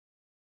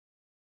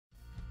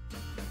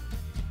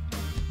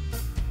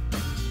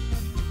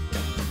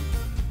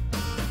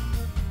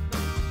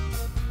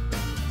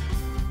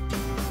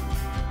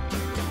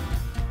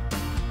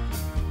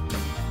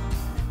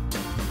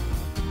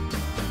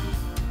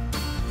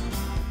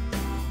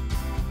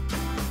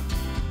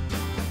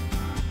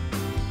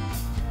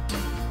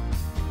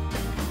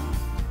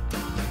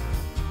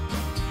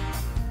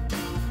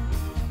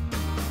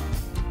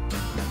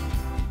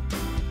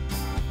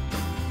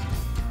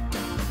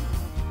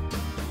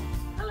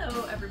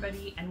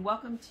everybody, and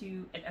welcome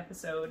to an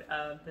episode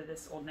of the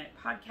This Old Knit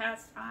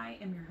podcast. I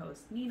am your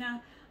host,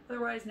 Nina,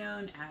 otherwise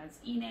known as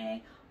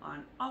Ine,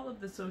 on all of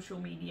the social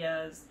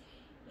medias,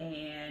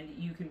 and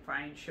you can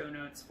find show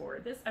notes for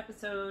this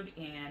episode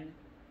and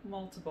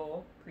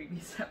multiple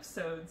previous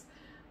episodes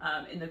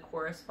in the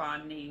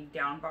corresponding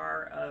down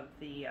bar of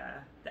the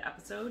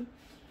episode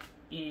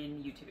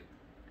in YouTube.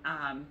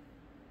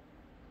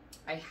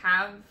 I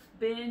have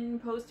been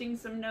posting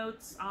some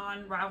notes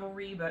on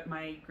Ravelry, but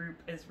my group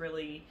is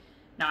really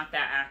not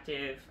that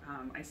active.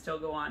 I still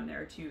go on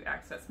there to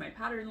access my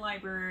pattern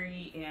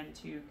library and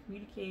to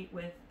communicate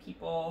with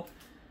people,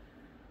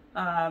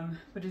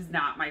 but is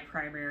not my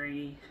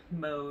primary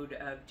mode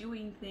of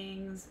doing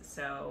things.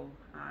 So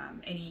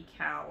any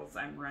cals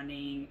I'm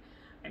running,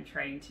 I'm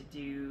trying to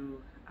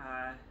do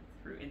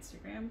through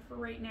Instagram for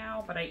right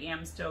now, but I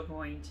am still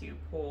going to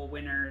pull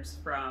winners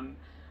from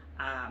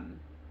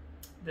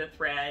the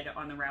thread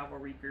on the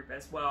Ravelry group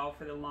as well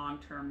for the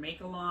long-term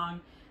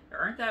make-along. There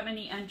aren't that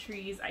many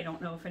entries. I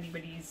don't know if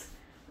anybody's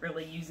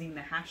really using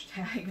the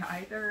hashtag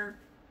either.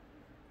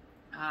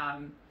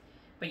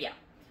 But yeah,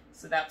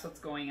 so that's what's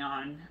going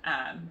on.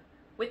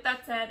 With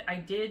that said, I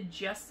did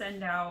just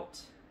send out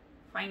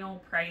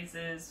final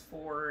prizes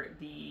for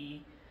the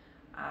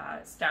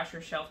Stash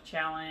Your Shelf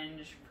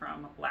Challenge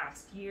from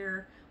last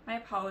year. My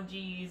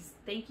apologies.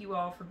 Thank you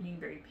all for being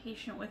very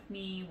patient with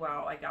me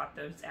while I got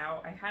those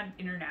out. I had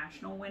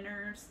international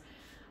winners.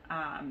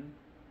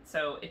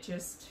 So it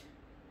just,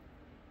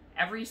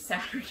 every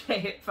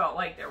Saturday it felt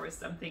like there was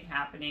something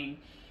happening.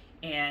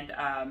 And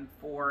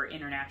for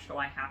international,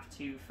 I have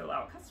to fill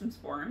out customs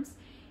forms.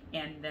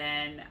 And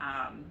then,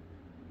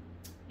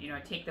 you know,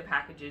 I take the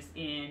packages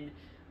in.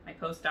 My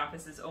post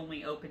office is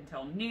only open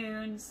till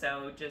noon.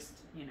 So just,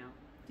 you know,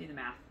 do the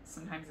math.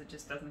 Sometimes it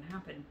just doesn't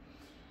happen.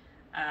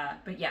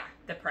 But yeah,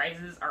 the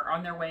prizes are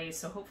on their way,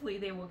 so hopefully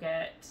they will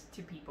get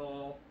to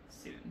people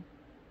soon.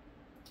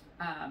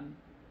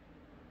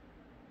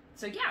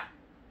 So yeah,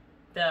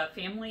 the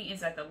family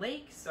is at the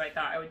lake, so I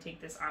thought I would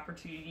take this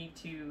opportunity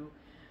to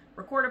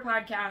record a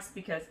podcast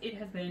because it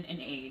has been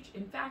an age.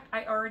 In fact,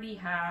 I already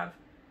have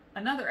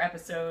another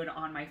episode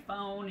on my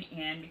phone,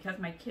 and because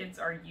my kids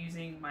are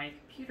using my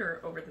computer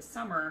over the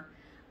summer,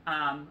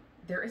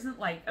 there isn't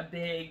like a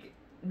big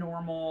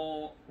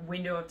normal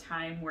window of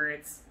time where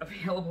it's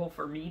available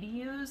for me to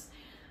use.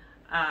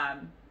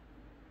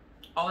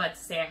 All that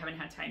to say, I haven't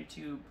had time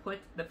to put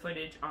the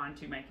footage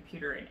onto my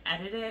computer and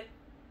edit it,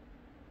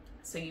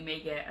 so you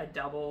may get a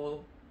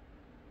double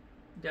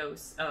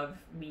dose of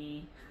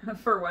me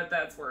for what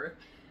that's worth.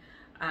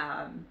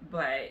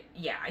 But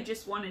yeah, I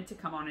just wanted to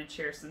come on and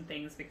share some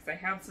things because I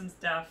have some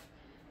stuff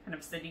kind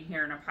of sitting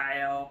here in a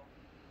pile.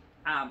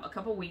 A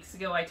couple weeks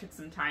ago I took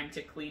some time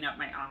to clean up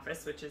my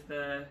office, which is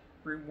the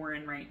room we're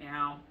in right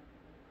now,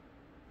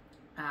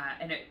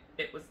 and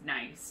it was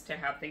nice to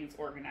have things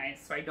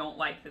organized, so I don't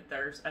like that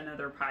there's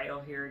another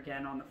pile here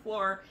again on the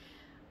floor.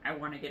 I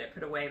want to get it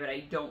put away, but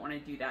I don't want to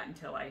do that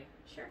until I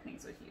share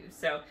things with you.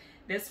 So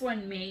this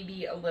one may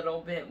be a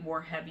little bit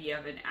more heavy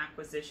of an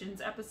acquisitions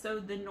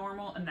episode than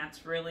normal, and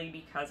that's really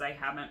because I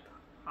haven't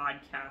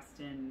podcast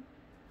in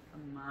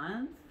a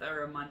month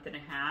or a month and a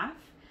half,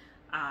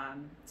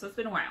 so it's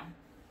been a while.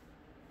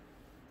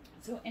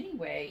 So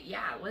anyway,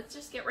 yeah, let's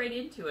just get right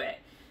into it.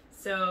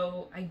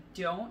 So I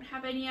don't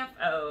have any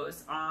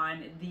FOs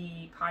on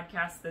the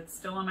podcast that's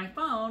still on my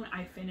phone.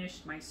 I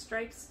finished my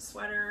Stripes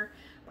sweater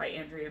by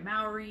Andrea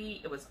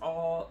Mowry. It was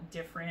all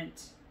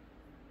different,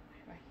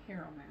 I have a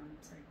hair on my arm,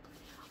 sorry.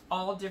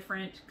 All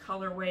different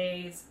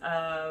colorways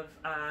of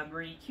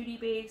Marie Cutie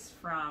Base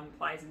from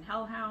Plies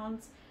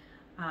Hellhounds.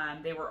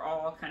 They were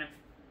all kind of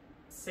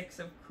Six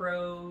of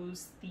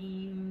Crows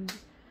themed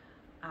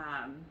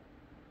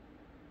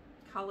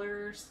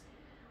colors.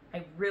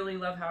 I really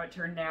love how it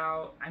turned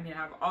out. I mean, I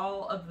have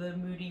all of the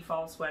moody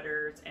fall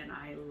sweaters and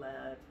I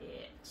love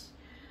it.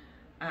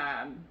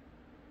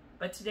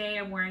 But today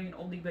I'm wearing an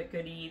oldie but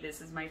goodie. This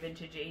is my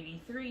Vintage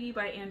 83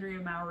 by Andrea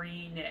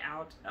Mowry, knit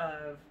out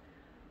of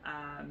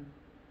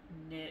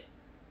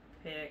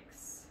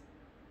Knitpicks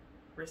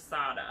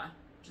Risada,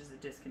 which is a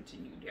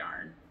discontinued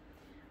yarn.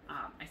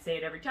 I say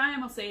it every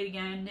time, I'll say it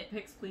again.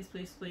 Knitpicks, please,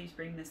 please, please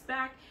bring this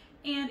back.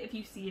 And if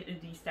you see it in a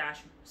D-stash,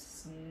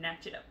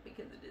 snatch it up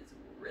because it is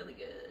really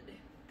good.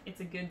 It's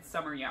a good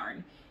summer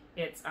yarn.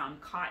 It's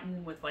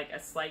cotton with like a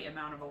slight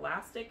amount of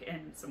elastic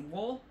and some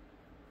wool.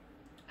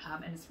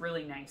 And it's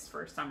really nice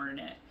for a summer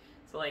knit.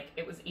 So like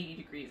it was 80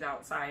 degrees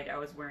outside. I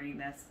was wearing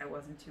this. I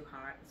wasn't too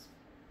hot. It's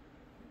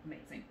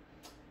amazing.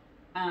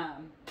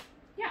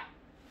 Yeah.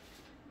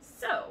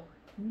 So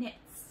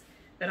knits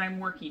that I'm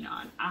working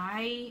on.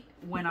 I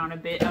went on a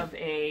bit of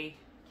a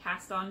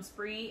cast on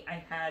spree.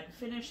 I had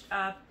finished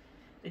up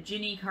the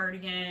Ginny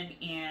cardigan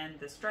and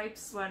the striped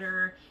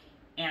sweater,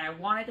 and I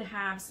wanted to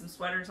have some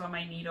sweaters on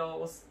my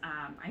needles.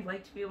 I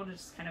like to be able to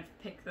just kind of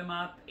pick them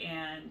up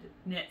and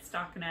knit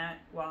stockinette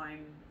while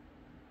I'm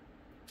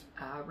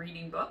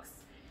reading books.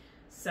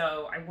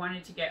 So I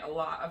wanted to get a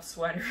lot of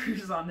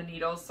sweaters on the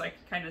needles so I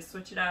could kind of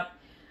switch it up.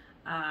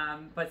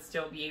 but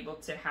still be able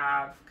to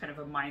have kind of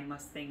a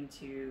mindless thing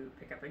to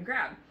pick up and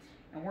grab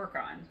and work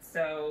on.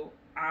 So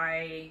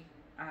I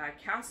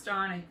cast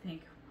on, I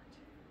think,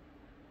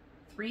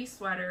 3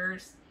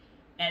 sweaters,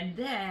 and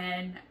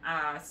then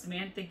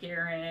Samantha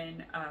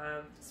Guerin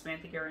of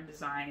Samantha Guerin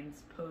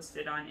Designs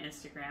posted on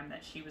Instagram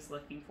that she was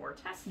looking for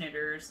test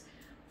knitters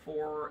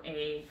for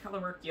a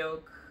colorwork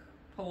yoke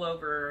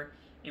pullover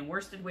in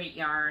worsted weight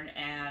yarn,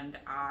 and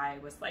I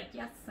was like,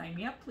 yes, sign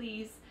me up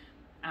please,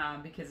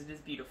 because it is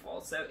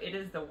beautiful. So it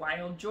is the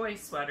Wild Joy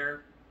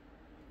sweater,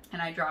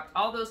 and I dropped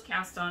all those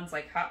cast-ons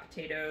like hot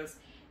potatoes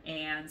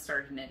and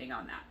started knitting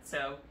on that.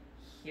 So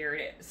here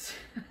it is.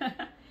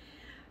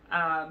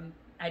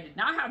 I did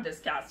not have this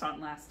cast on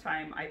last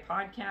time I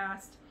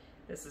podcast.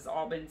 This has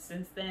all been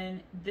since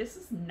then. This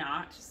is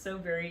not so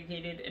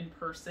variegated in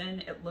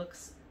person. It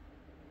looks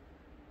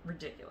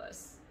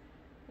ridiculous.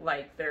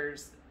 Like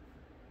there's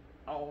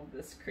all of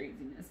this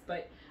craziness,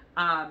 but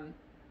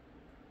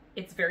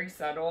it's very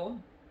subtle.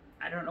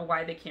 I don't know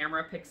why the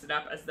camera picks it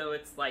up as though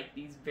it's like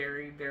these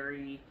very,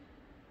 very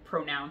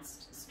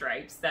pronounced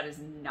stripes. That is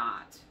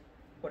not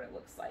what it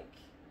looks like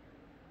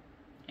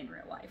in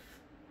real life.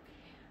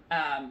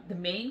 The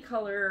main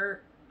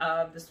color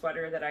of the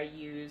sweater that I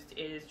used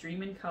is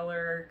Dream in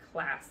Color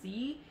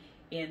Classy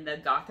in the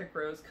Gothic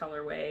Rose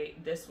colorway.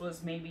 This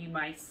was maybe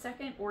my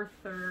 2nd or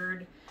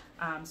 3rd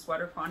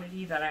sweater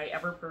quantity that I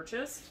ever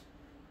purchased.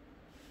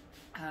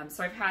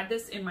 So I've had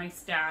this in my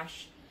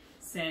stash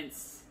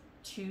since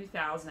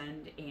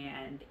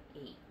 2008.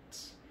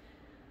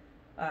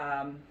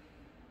 I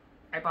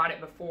bought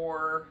it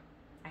before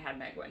I had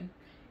Megwin,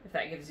 if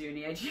that gives you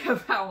any idea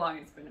of how long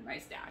it's been in my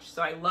stash.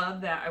 So I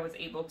love that I was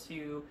able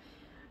to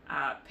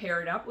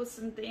pair it up with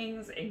some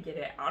things and get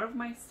it out of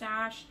my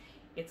stash.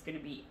 It's going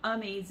to be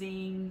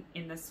amazing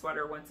in this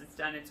sweater once it's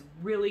done. It's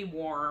really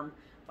warm.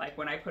 Like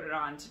when I put it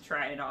on to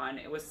try it on,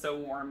 it was so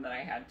warm that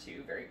I had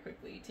to very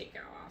quickly take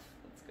it off.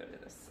 Let's go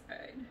to this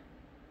side.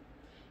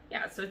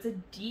 Yeah, so it's a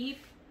deep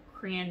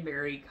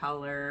cranberry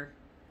color.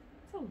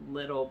 It's a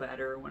little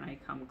better when I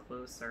come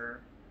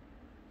closer.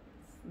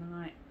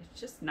 It's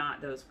just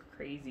not those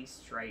crazy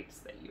stripes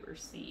that you were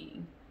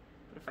seeing.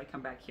 But if I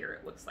come back here,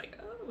 it looks like,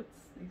 oh,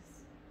 it's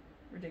these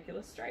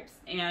ridiculous stripes.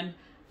 And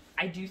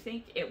I do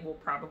think it will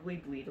probably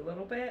bleed a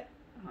little bit.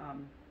 So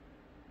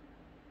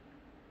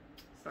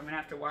I'm gonna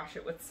have to wash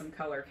it with some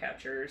color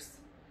catchers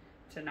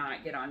to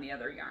not get on the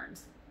other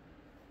yarns.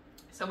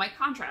 So my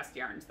contrast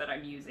yarns that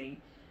I'm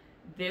using,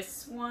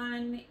 this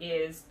one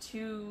is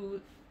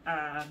 2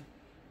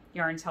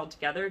 yarns held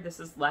together. This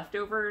is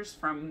leftovers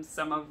from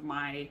some of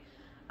my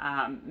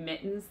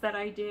mittens that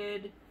I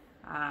did,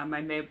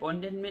 my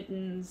McQuiston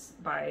mittens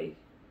by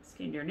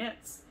Skin Your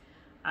Knits.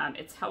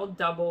 It's held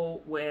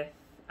double with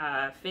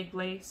fig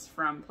lace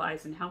from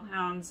Plies and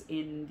Hellhounds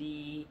in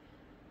the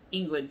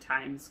England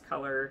Times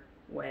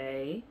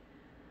colorway.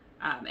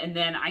 And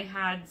then I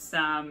had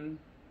some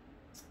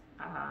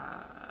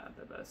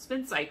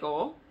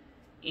Spincycle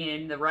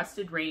in the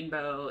Rusted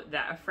Rainbow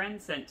that a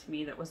friend sent to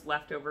me that was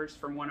leftovers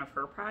from one of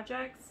her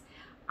projects.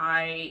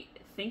 I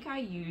think I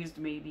used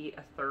maybe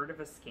 1/3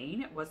 of a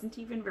skein. It wasn't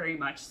even very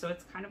much, so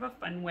it's kind of a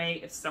fun way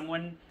if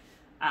someone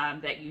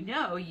that you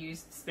know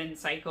used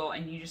Spincycle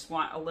and you just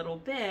want a little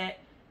bit,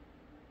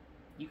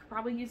 you could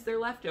probably use their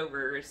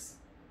leftovers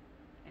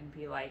and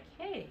be like,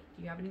 hey,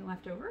 do you have any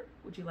leftover?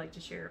 Would you like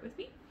to share it with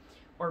me?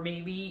 Or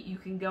maybe you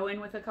can go in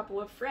with a couple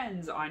of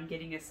friends on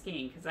getting a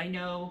skein, because I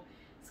know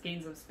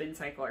skeins of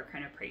Spincycle are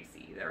kind of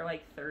pricey. They're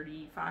like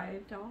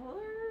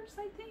 $35,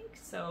 I think.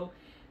 So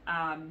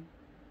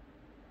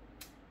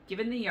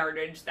given the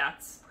yardage,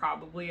 that's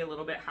probably a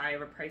little bit high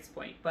of a price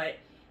point. But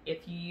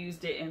if you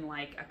used it in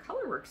like a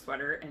colorwork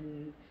sweater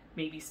and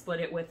maybe split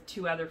it with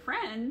 2 other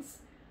friends,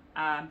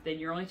 then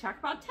you're only talking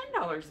about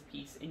 $10 a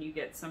piece, and you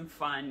get some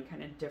fun,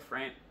 kind of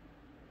different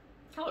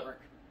colorwork.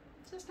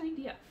 It's just an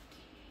idea.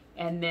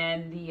 And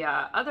then the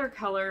other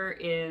color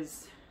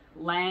is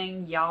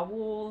Lang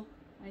Jawoll,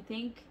 I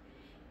think,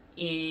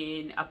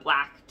 in a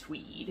black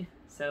tweed.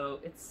 So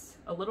it's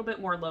a little bit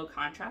more low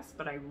contrast,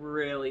 but I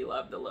really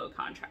love the low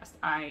contrast.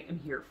 I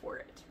am here for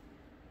it.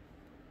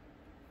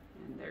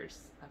 And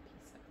there's a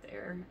piece up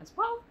there as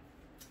well.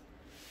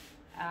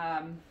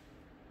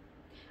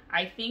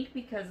 I think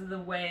because of the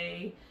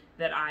way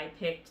that I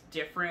picked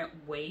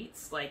different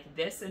weights, like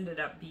this ended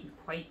up being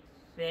quite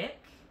thick,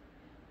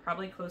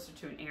 probably closer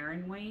to an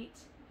Aran weight.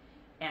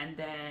 And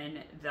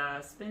then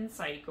the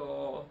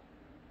Spincycle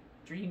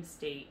Dream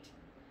State,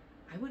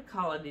 I would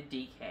call it a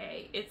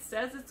DK. It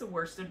says it's a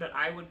worsted, but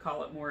I would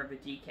call it more of a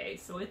DK.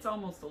 So it's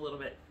almost a little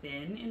bit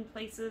thin in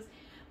places.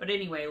 But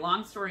anyway,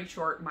 long story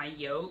short, my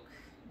yoke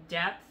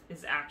depth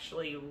is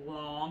actually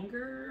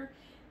longer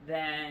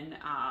than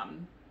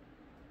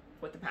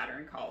what the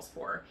pattern calls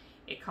for.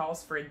 It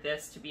calls for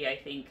this to be, I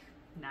think,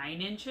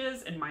 9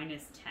 inches, and mine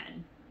is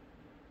 10.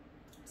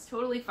 It's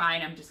totally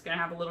fine. I'm just gonna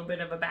have a little bit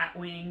of a bat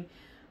wing,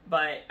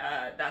 but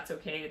that's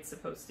okay. It's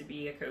supposed to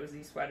be a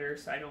cozy sweater,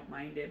 so I don't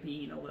mind it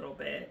being a little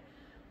bit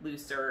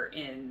looser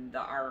in the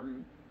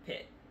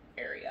armpit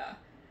area.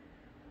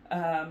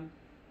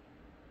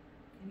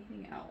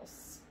 anything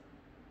else?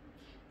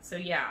 So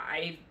yeah,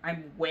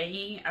 I'm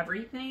weighing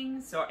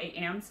everything. So I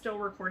am still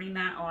recording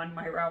that on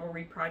my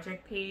Ravelry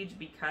project page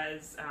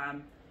because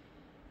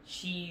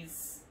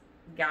she's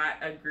got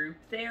a group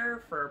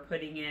there for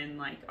putting in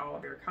like all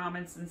of your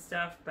comments and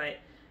stuff, but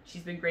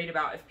she's been great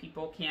about if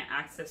people can't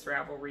access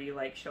Ravelry,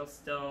 like she'll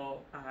still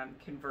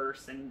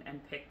converse and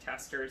pick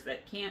testers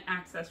that can't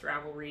access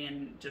Ravelry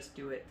and just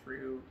do it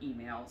through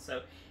email.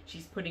 So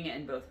she's putting it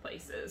in both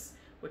places,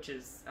 which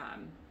is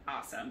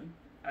awesome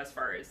as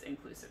far as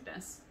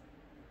inclusiveness.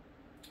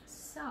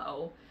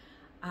 So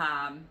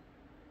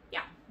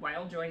yeah,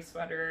 Wild Joy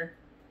sweater.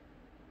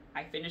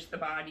 I finished the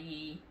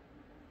body.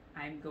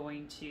 I'm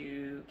going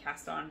to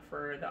cast on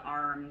for the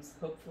arms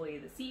hopefully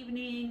this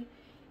evening,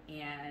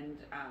 and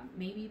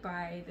maybe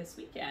by this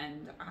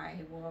weekend I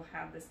will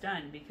have this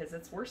done because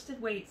it's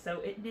worsted weight, so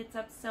it knits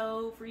up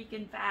so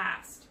freaking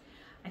fast.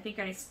 I think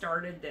I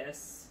started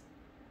this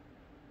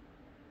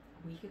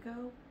a week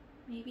ago,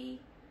 maybe,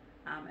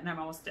 and I'm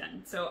almost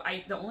done. So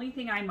the only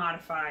thing I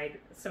modified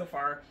so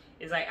far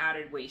is I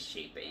added waist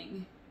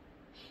shaping,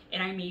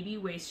 and I maybe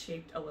waist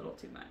shaped a little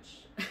too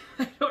much.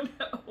 I don't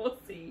know, we'll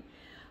see.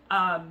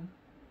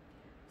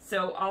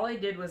 So all I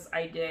did was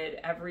I did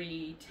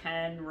every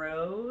 10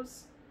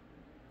 rows,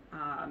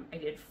 I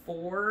did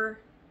 4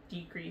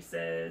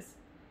 decreases,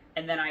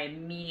 and then I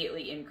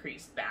immediately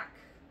increased back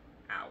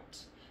out.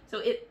 So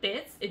it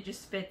fits, it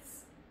just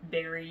fits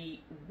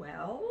very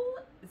well.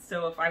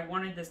 So if I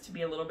wanted this to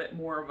be a little bit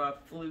more of a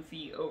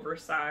floofy,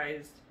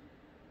 oversized,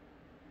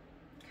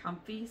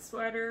 comfy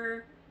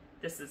sweater,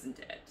 this isn't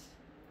it.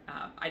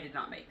 I did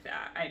not make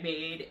that. I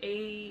made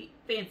a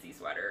fancy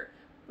sweater,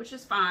 which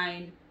is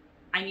fine.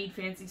 I need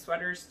fancy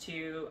sweaters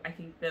too. I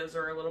think those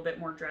are a little bit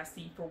more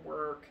dressy for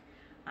work.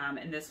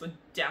 And this would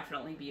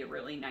definitely be a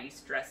really nice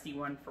dressy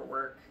one for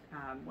work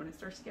when it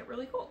starts to get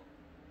really cold.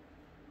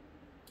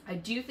 I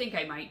do think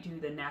I might do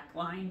the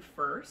neckline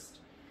first,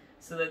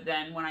 so that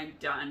then when I'm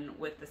done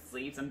with the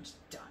sleeves, I'm just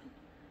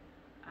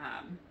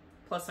done.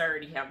 Plus I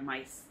already have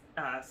my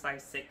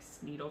size 6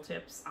 needle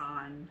tips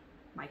on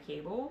my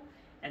cable,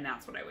 and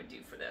that's what I would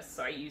do for this.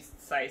 So I used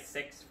size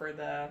 6 for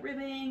the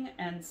ribbing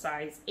and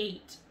size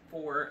 8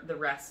 for the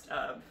rest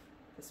of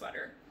the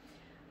sweater.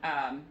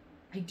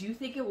 I do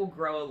think it will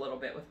grow a little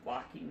bit with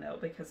blocking though,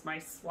 because my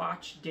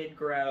swatch did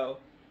grow.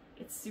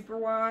 It's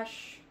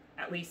superwash,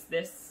 at least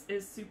this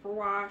is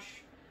superwash.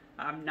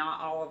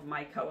 Not all of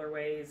my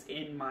colorways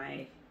in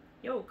my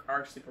yoke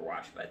are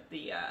superwash, but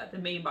the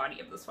main body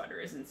of the sweater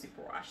is in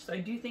superwash. So I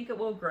do think it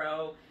will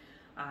grow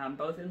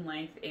both in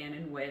length and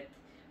in width,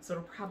 so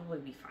it'll probably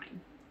be fine.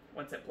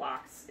 Once it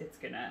blocks, it's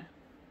gonna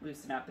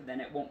loosen up and then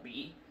it won't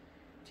be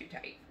too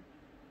tight.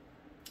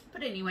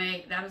 But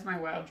anyway, that is my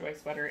Wild Joy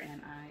sweater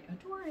and I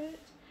adore it.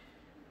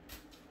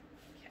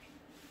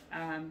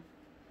 Okay.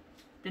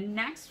 The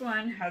next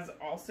one has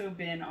also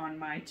been on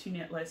my to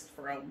knit list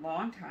for a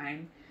long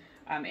time.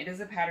 It is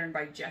a pattern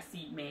by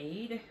Jessie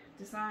Made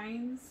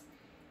Designs,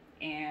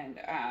 and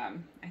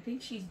I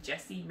think she's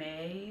Jessie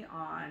May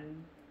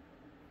on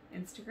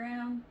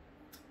Instagram.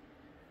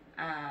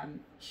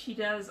 She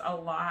does a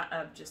lot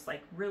of just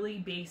like really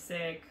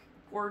basic,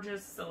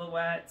 gorgeous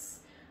silhouettes.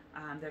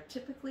 They're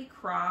typically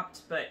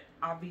cropped, but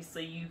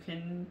obviously you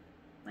can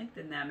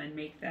lengthen them and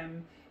make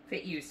them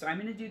fit you. So I'm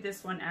going to do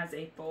this one as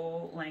a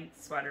full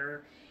length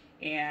sweater,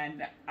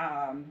 and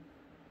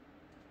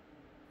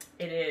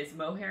it is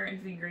mohair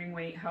and fingering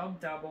weight held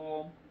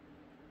double.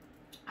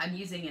 I'm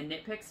using a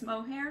Knitpicks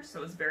mohair,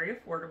 so it's very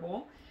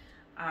affordable.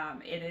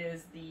 It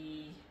is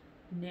the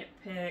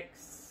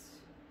Knitpicks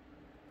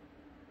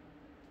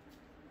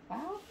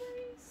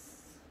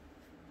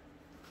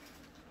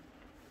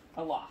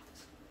Aloft.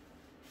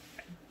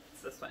 Okay,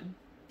 it's this one.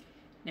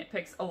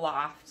 Knitpicks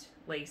Aloft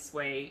lace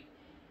weight,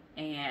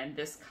 and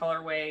this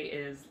colorway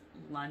is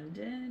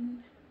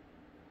London.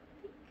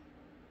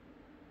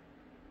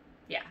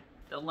 Yeah,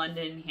 the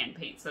London hand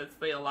paint. So it's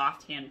the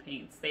Aloft hand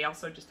paints. They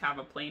also just have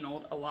a plain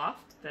old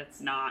Aloft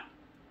that's not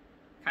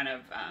kind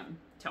of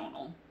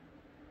tonal.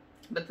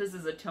 But this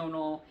is a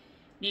tonal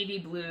navy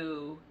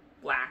blue,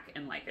 black,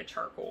 and like a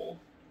charcoal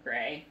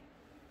gray.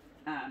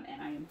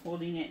 And I am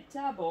holding it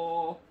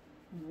double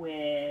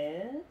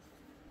with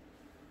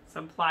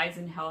some Plies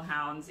and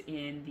Hellhounds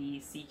in the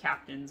Sea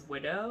Captain's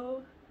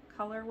Widow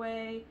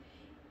colorway.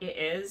 It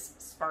is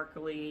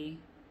sparkly.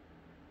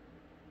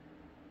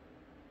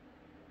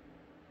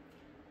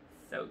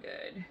 So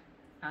good.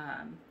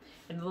 And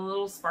the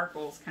little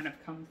sparkles kind of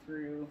come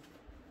through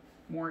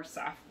more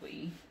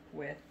softly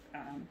with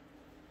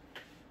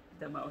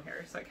the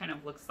mohair, so it kind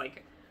of looks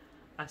like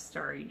a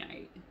starry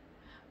night.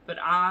 But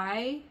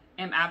I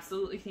am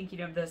absolutely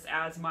thinking of this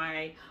as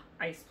my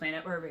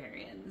Planet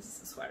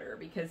Barbarians sweater,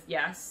 because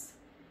yes,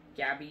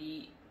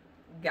 Gabby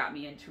got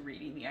me into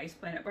reading the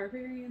Planet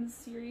Barbarians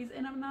series,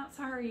 and I'm not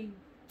sorry.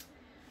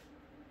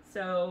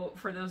 So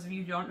for those of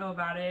you who don't know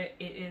about it,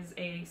 it is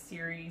a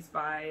series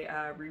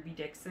by Ruby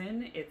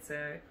Dixon. It's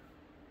a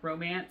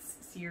romance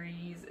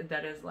series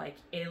that is like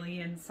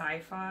alien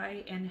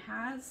sci-fi and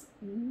has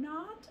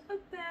not a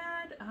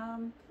bad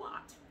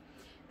plot.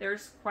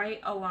 there's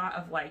quite a lot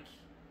of like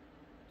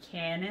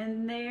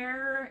canon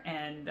there,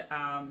 and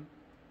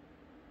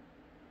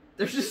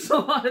there's just a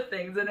lot of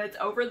things, and it's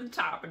over the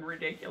top and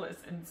ridiculous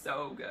and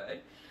so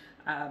good.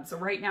 So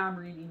right now I'm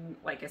reading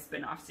like a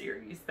spin-off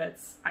series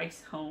that's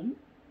Icehome.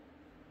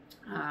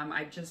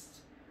 I just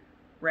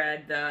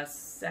read the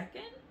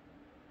second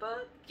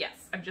book.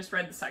 Yes, I've just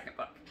read the second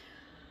book.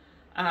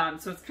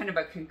 So it's kind of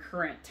a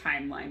concurrent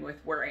timeline with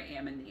where I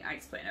am in the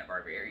Planet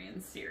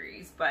Barbarians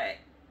series. But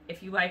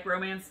if you like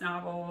romance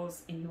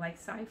novels and you like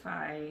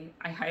sci-fi,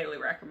 I highly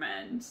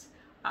recommend.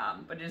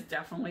 But it's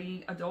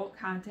definitely adult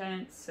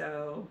content,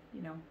 so,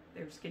 you know,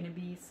 there's going to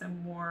be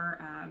some more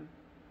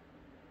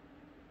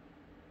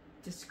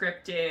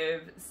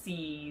descriptive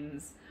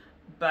scenes,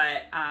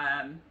 but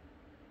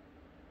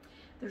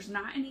there's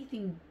not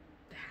anything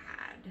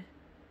bad.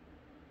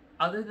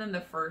 Other than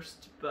the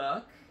first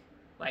book,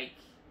 like,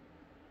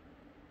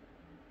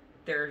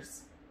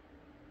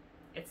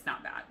 it's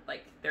not bad.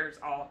 Like, there's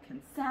all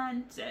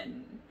consent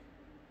and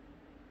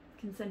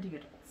consenting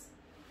adults.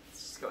 Let's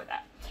just go with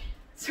that.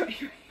 So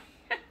anyway,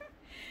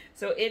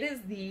 so it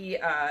is the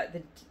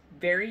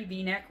Very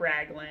V-Neck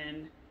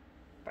Raglan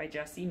by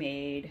Jessie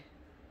Maid.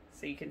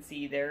 So you can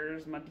see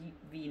there's my deep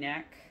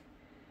V-neck.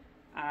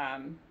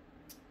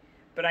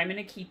 But I'm going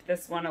to keep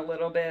this one a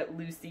little bit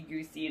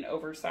loosey-goosey and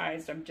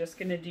oversized. I'm just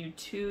going to do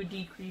 2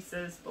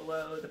 decreases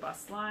below the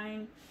bust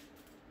line.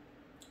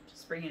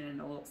 Just bring it in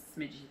a little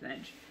smidgy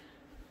thinge.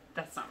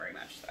 That's not very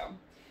much though.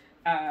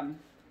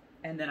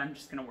 And then I'm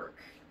just going to work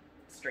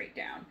straight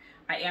down.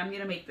 I am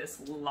going to make this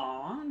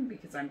long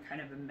because I'm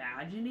kind of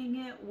imagining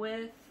it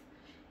with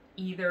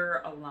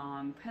either a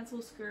long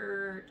pencil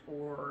skirt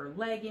or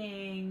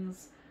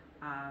leggings.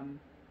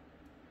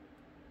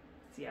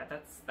 So yeah,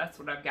 that's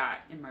what I've got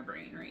in my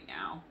brain right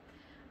now.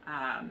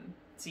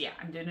 So yeah,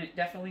 I'm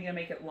definitely gonna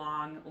make it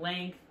long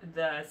length.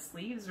 The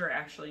sleeves are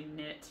actually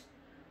knit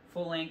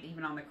full length,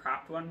 even on the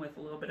cropped one, with a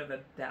little bit of a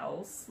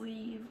bell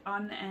sleeve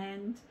on the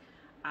end.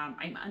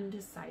 I'm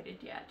undecided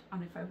yet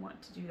on if I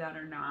want to do that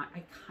or not.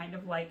 I kind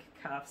of like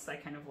cuffs. I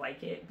kind of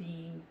like it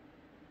being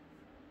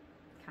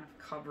kind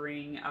of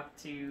covering up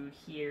to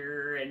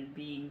here and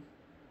being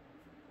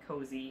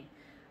cozy.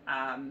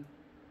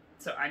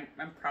 So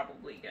I'm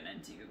probably gonna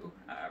do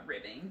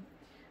ribbing,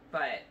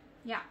 but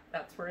yeah,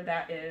 that's where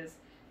that is.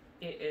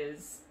 It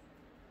is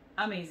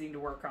amazing to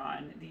work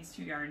on. These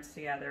 2 yarns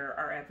together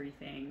are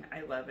everything.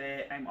 I love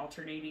it. I'm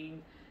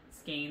alternating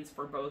skeins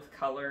for both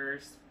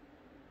colors,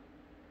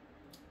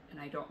 and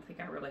I don't think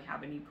I really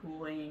have any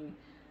pooling.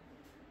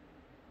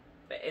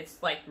 But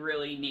it's like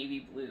really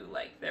navy blue.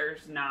 Like,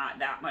 there's not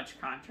that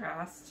much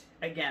contrast.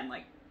 Again,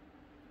 like,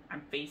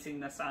 I'm facing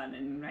the sun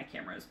and my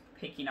camera is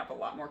picking up a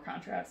lot more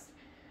contrast.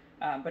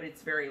 But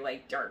it's very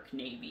like dark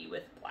navy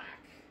with black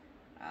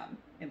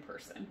in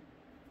person.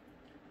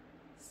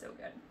 So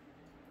good.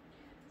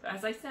 So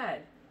as I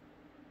said,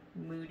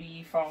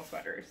 moody fall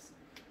sweaters.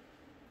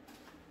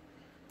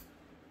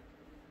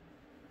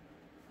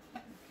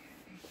 Okay.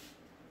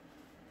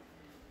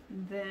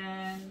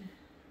 Then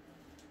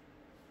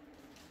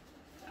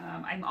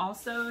I'm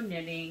also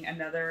knitting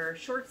another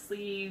short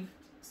sleeve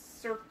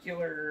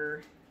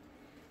circular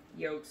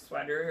yoke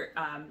sweater.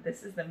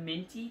 This is the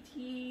Minty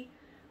Tea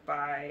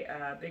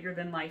by Bigger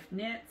Than Life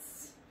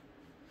Knits.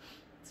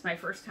 It's my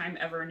first time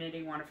ever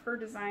knitting one of her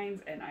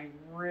designs, and I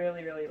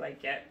really, really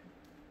like it.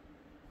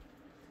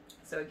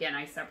 So again,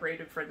 I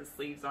separated for the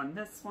sleeves on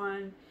this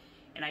one,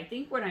 and I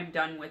think when I'm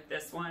done with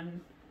this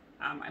one,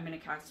 I'm going to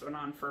cast one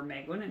on for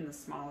Megwin in the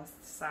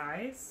smallest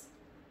size,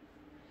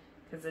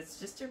 because it's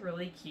just a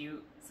really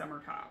cute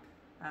summer top.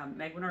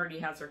 Megwin already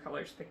has her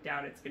colors picked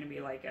out. It's going to be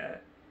like a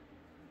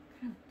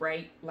kind of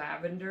bright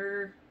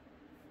lavender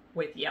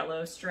with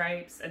yellow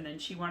stripes, and then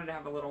she wanted to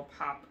have a little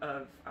pop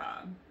of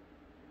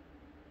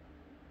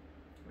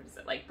what is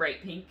it, like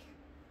bright pink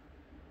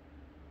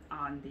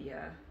on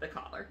the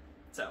collar.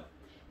 So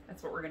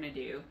that's what we're gonna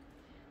do.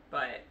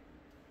 But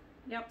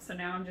yep, so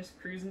now I'm just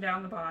cruising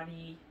down the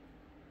body.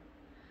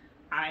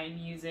 I'm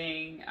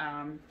using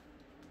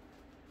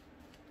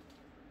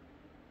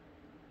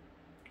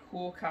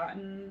Kool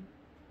Kotton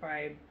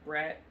by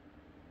Brett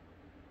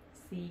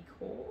C.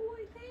 Kool,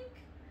 I think.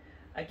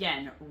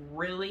 Again,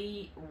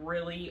 really,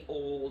 really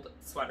old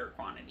sweater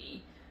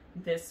quantity.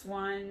 This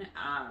one,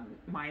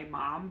 my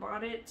mom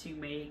bought it to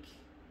make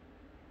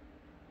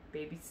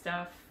baby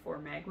stuff for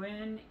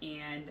Megwin,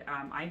 and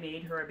I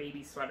made her a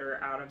baby sweater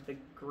out of the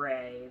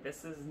gray.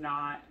 This is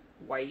not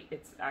white,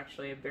 it's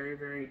actually a very,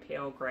 very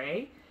pale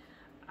gray.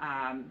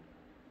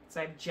 So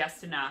I have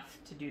just enough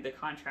to do the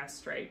contrast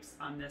stripes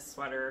on this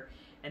sweater,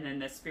 and then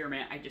this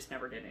spearmint I just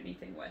never did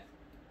anything with.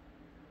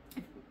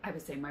 I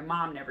would say my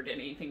mom never did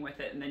anything with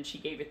it, and then she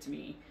gave it to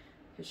me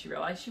because she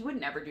realized she would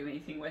never do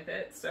anything with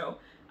it. So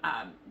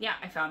yeah,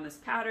 I found this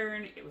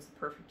pattern. It was the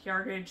perfect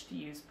yardage to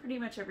use pretty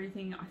much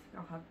everything. I think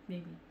I'll have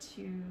maybe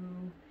 2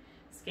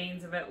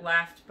 skeins of it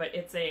left, but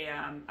it's a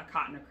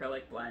cotton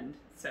acrylic blend,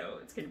 so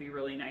it's going to be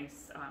really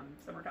nice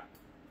summer top.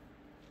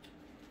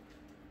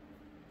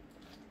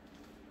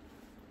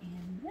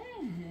 And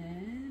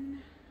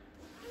then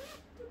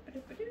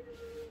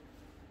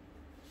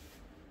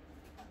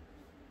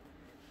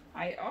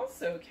I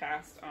also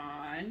cast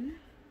on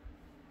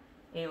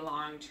a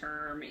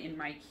long-term in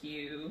my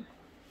queue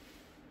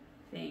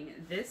thing.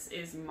 This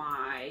is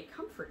my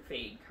Comfort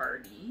Fade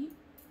Cardi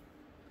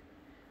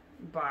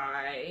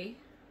by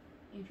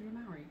Andrea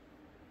Mowry.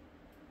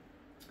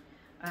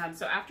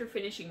 So after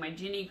finishing my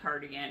Ginny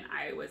cardigan,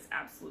 I was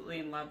absolutely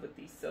in love with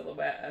the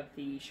silhouette of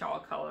the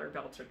shawl color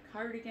belted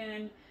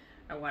cardigan.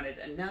 I wanted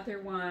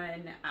another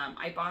one.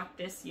 I bought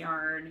this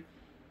yarn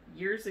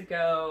years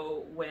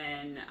ago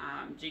when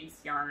Gynx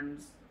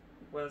Yarns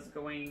was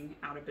going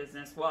out of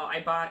business. Well,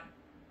 I bought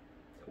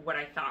what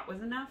I thought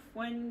was enough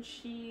when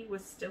she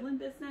was still in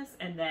business,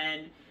 and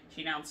then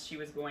she announced she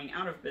was going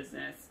out of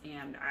business,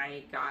 and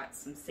I got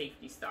some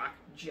safety stock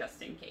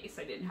just in case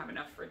I didn't have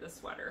enough for the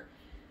sweater.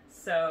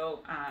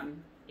 So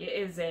it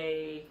is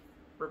a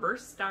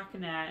reverse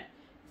stockinette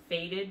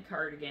faded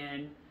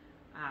cardigan.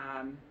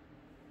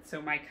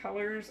 So my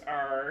colors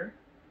are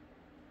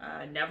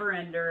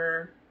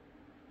Neverender,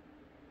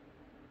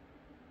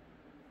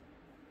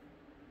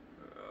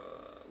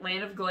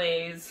 Land of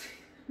Glaze,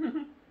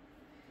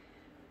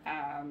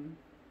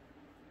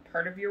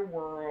 Part of Your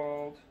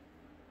World. Is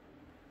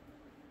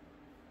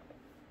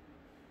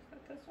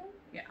that this one?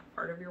 Yeah,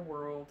 Part of Your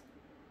World.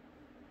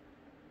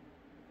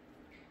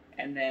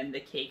 And then The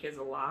Cake is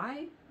a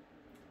Lie.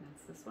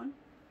 That's this one,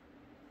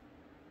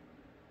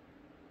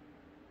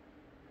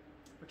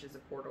 which is a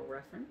Portal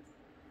reference.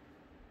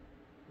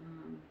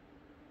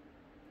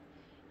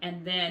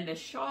 And then the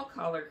shawl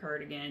collar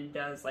cardigan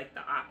does like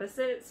the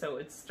opposite. So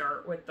it'd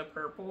start with the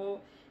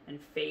purple and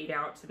fade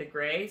out to the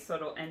gray. So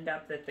it'll end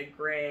up that the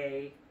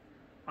gray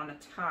on the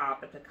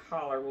top at the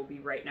collar will be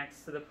right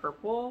next to the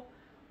purple,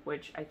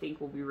 which I think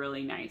will be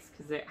really nice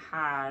because it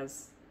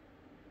has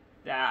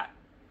that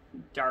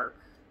dark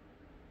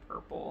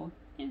purple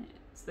in it.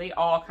 So they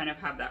all kind of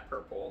have that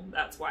purple.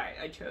 That's why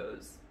I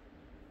chose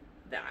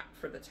that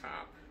for the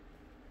top.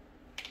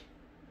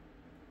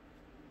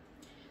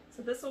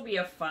 So this will be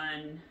a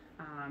fun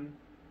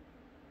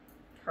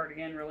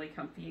cardigan, really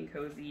comfy and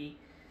cozy.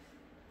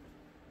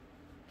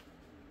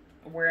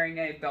 Wearing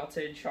a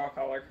belted shawl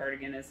collar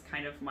cardigan is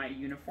kind of my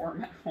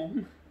uniform at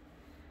home.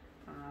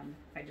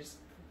 I just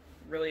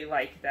really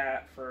like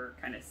that for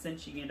kind of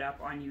cinching it up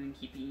on you and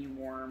keeping you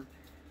warm,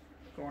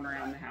 going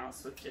around the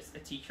house with just a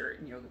t-shirt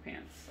and yoga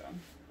pants. So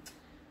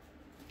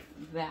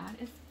that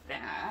is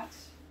that.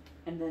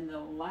 And then the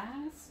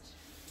last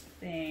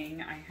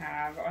thing I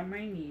have on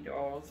my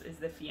needles is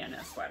the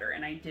Fienna sweater,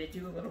 and I did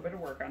do a little bit of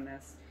work on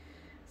this.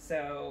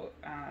 So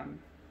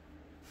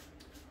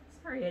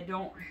sorry I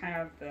don't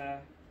have the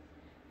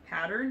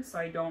pattern, so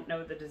I don't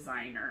know the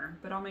designer,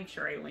 but I'll make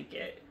sure I link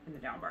it in the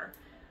down bar.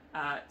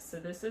 So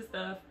this is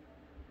the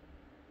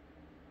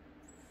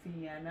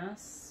Fienna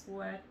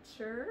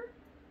sweater.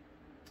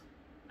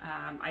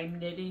 I'm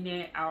knitting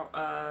it out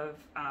of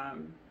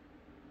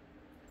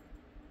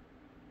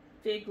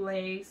fig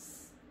lace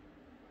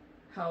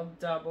held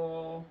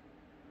double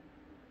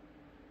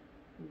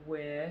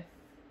with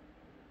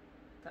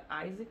the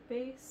Isaac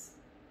base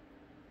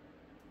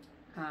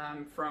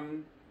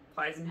from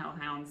Plies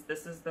Hellhounds.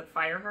 This is the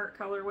Fireheart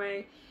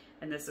colorway,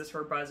 and this is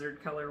her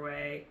Buzzard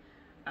colorway.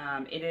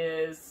 It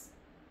is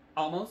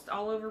almost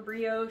all over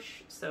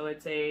brioche, so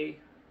it's a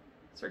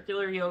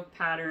circular yoke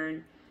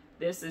pattern.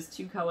 This is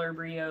 2-color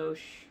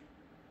brioche,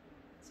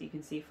 so you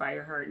can see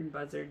Fireheart and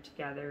Buzzard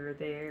together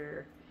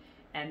there.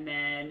 And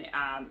then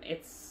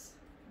it's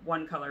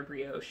 1-color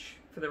brioche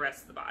for the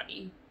rest of the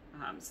body.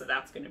 So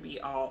that's going to be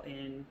all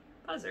in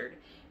Buzzard.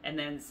 And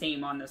then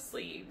same on the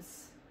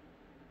sleeves.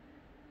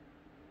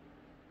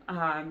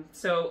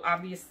 So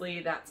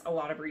obviously that's a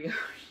lot of brioche.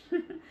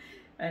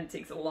 And it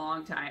takes a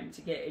long time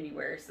to get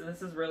anywhere. So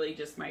this is really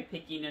just my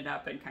picking it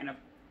up and kind of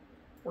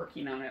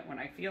working on it when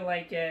I feel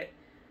like it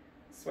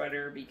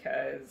sweater,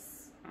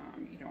 because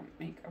you don't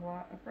make a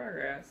lot of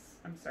progress.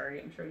 I'm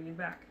sorry, I'm showing you the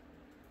back.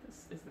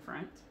 This is the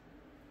front.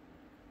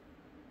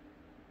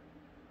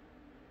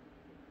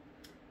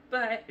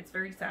 But it's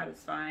very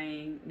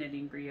satisfying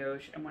knitting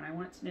brioche, and when I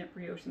want to knit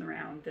brioche in the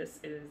round, this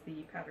is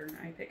the pattern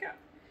I pick up.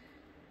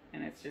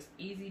 And it's just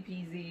easy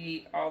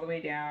peasy all the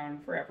way down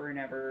forever and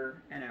ever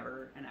and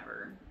ever and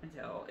ever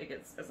until it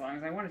gets as long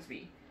as I want it to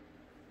be.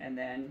 And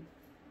then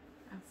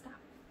I'll stop.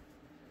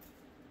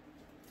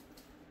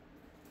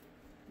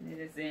 And it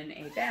is in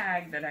a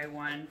bag that I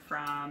won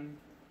from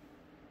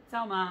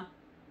Selma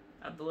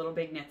of the Little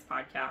Big Knits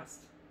podcast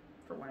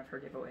for one of her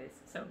giveaways.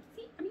 So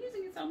see, I'm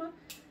using it, Selma.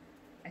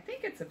 I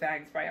think it's a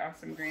Bags by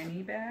Awesome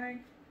Granny bag.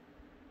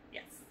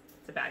 Yes,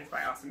 it's a Bags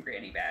by Awesome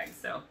Granny bag.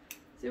 So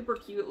super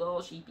cute little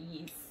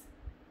sheepies.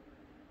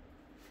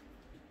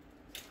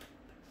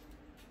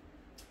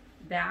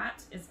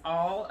 That is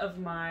all of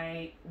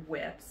my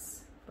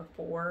whips.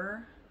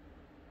 Before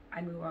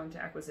I move on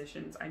to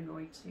acquisitions, I'm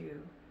going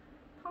to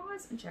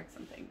pause and check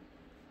something.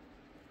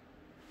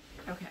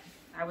 Okay,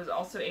 I was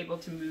also able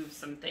to move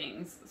some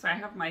things. So I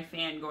have my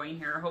fan going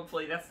here.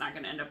 Hopefully that's not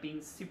going to end up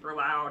being super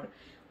loud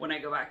when I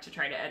go back to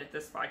try to edit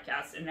this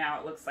podcast. And now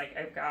it looks like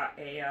I've got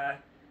a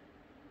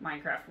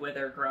Minecraft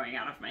wither growing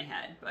out of my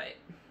head, but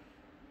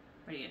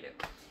what are you gonna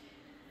do?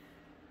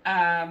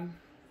 Yeah,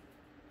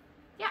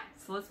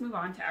 so let's move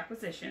on to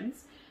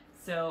acquisitions.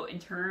 So in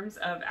terms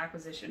of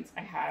acquisitions,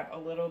 I have a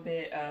little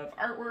bit of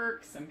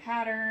artwork, some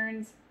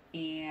patterns,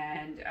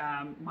 and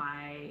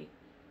my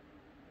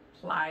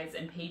Plies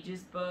and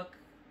Pages book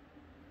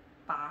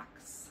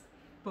box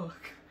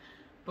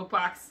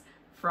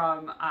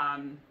from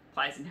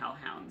Plies and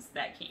Hellhounds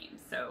that came.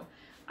 So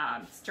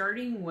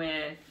starting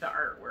with the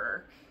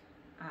artwork,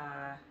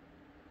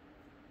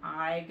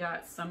 I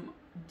got some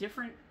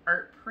different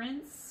art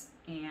prints,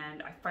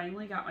 and I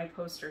finally got my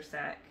poster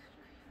set.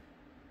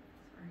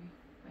 Sorry,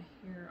 my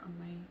hair on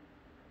my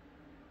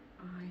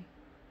eye.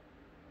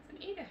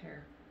 It's an Ada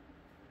hair.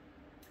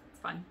 It's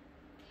fun.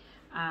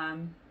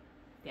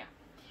 Yeah.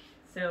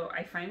 So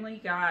I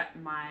finally got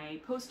my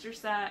poster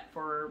set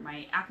for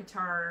my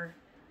ACOTAR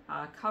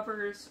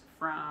covers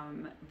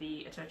from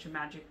the A Touch of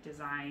Magic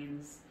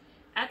Designs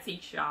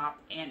Etsy shop,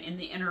 and in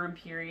the interim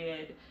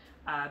period,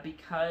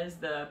 because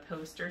the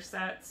poster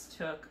sets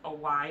took a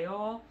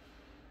while,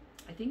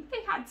 I think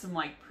they had some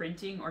like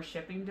printing or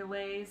shipping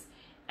delays.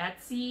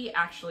 Etsy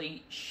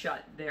actually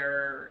shut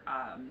their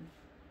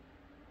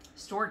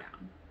store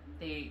down.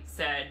 They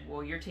said,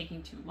 well, you're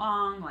taking too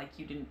long, like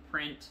you didn't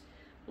print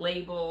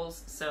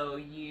labels, so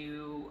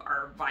you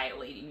are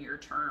violating your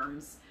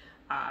terms,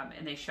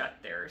 and they shut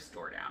their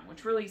store down,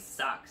 which really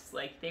sucks.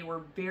 Like, they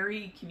were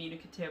very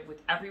communicative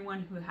with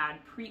everyone who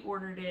had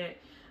pre-ordered it.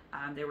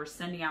 They were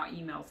sending out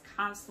emails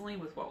constantly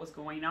with what was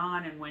going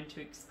on and when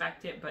to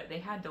expect it, but they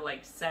had to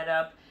like set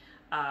up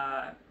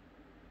a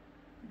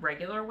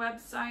regular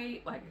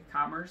website, like a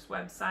commerce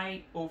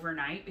website,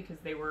 overnight because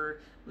they were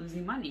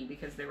losing money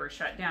because they were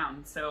shut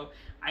down. So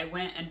I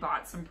went and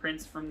bought some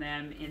prints from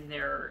them in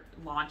their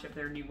launch of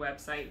their new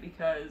website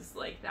because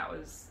like that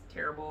was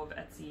terrible of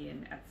Etsy,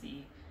 and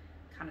Etsy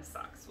kind of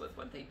sucks with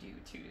what they do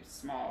to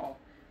small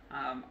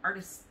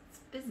artists'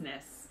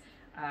 business.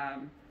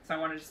 So I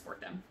wanted to support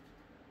them.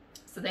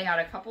 So they had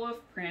a couple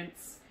of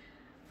prints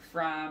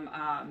from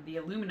the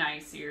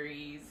Illuminae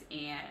series,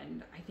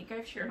 and I think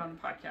I've shared on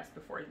the podcast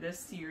before, this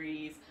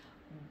series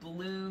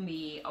blew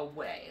me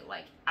away,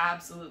 like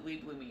absolutely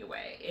blew me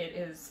away. It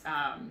is,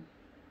 the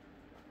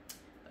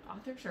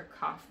authors are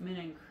Kaufmann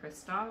and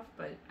Kristoff,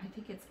 but I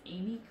think it's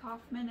Amie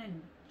Kaufmann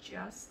and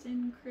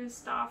Justin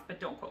Kristoff, but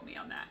don't quote me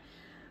on that.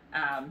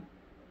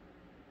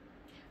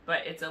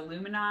 But it's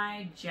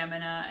Illuminae,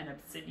 Gemina, and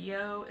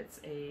Obsidio. It's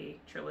a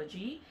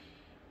trilogy.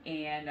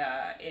 And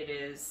it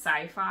is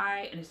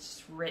sci-fi, and it's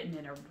just written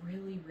in a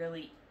really,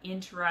 really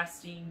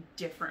interesting,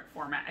 different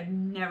format. I've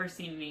never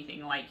seen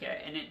anything like it,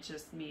 and it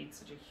just made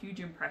such a huge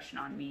impression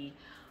on me.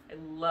 I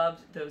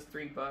loved those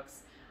 3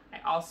 books. I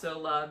also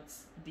loved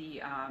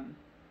the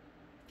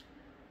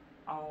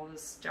All the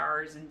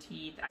Stars and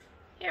Teeth.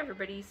 Hey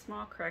everybody,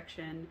 small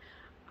correction.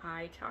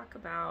 I talk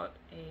about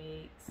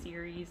a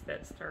series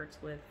that starts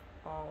with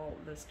All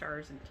the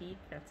Stars and Teeth.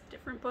 That's a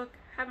different book.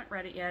 Haven't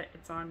read it yet.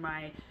 It's on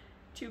my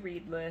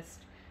to-read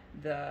list.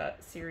 The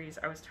series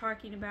I was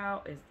talking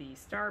about is the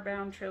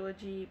Starbound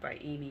trilogy by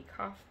Amie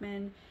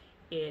Kaufmann.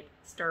 It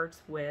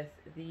starts with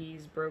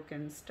These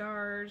Broken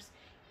Stars,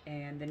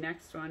 and the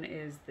next one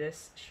is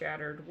This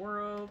Shattered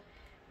World,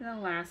 and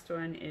the last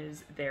one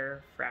is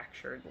Their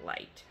Fractured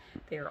Light.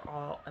 They're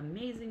all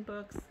amazing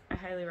books. I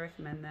highly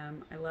recommend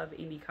them. I love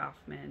Amie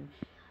Kaufmann,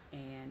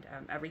 and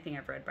everything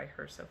I've read by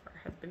her so far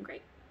has been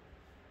great.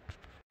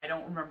 I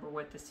don't remember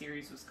what the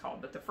series was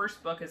called, but the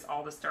first book is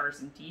All the Stars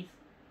and Teeth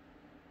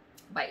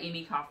by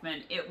Amie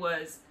Kaufmann. It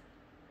was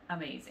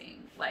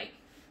amazing, like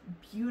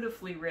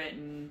beautifully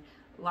written,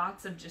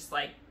 lots of just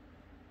like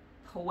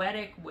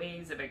poetic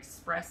ways of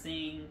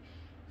expressing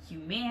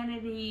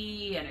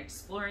humanity and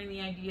exploring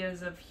the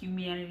ideas of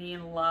humanity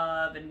and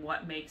love and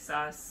what makes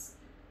us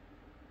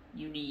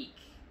unique.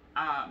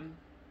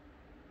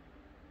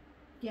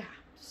 Yeah,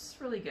 just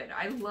really good.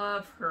 I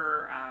love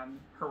her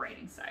her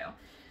writing style.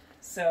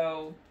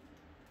 So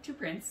 2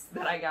 prints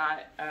that I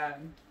got.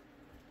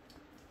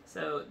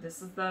 So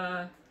this is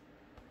the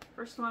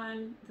first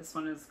one. This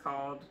one is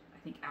called, I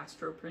think,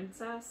 Astro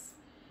Princess,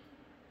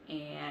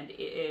 and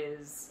it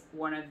is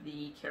one of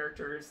the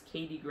characters,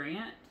 Katie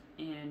Grant,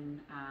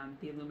 in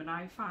the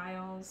Illuminae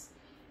files,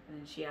 and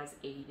then she has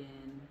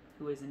Aiden,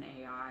 who is an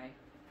AI.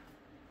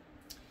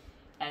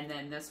 And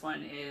then this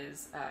one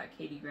is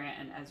Katie Grant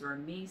and Ezra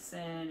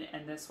Mason,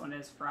 and this one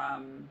is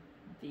from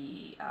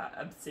the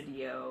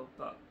Obsidio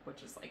book,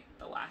 which is like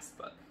the last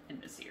book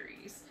in the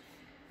series.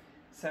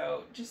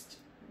 So just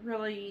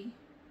really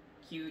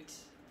cute,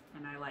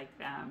 and I like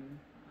them.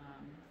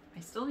 I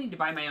still need to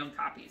buy my own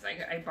copies.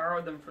 I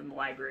borrowed them from the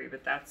library,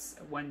 but that's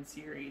one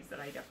series that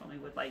I definitely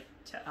would like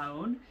to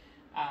own,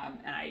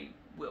 and I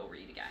will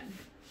read again.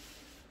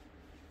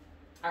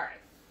 All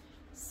right,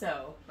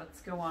 so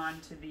let's go on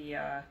to the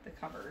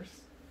covers.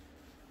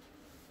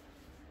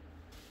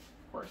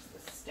 Of course,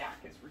 the stack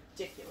is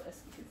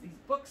ridiculous because these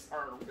books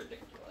are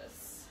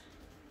ridiculous.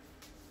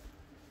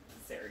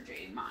 Sarah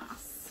J.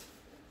 Maas.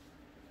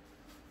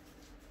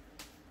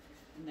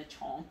 And the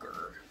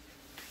chonker.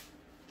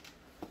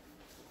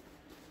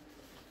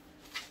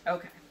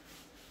 Okay.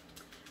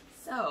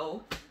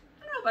 So,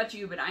 I don't know about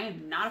you, but I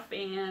am not a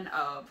fan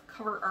of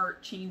cover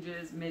art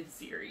changes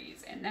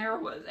mid-series, and there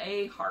was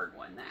a hard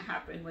one that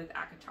happened with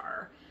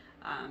ACOTAR.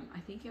 I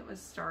think it was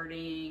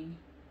starting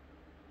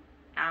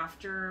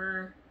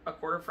after A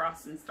Court of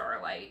Frost and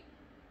Starlight.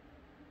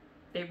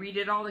 They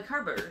redid all the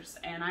covers,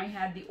 and I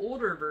had the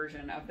older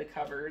version of the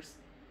covers,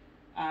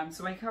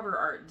 so my cover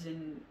art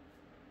didn't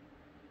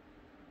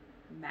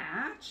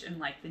match, and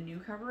like the new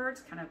cover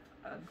art's kind of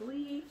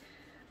ugly.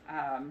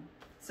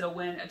 So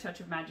when A Touch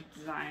of Magic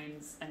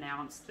Designs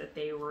announced that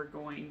they were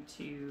going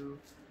to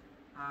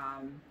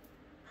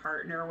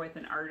partner with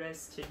an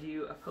artist to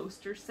do a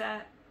poster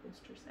set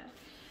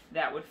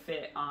that would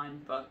fit on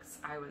books,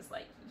 I was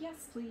like, yes,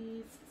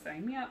 please,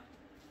 sign me up.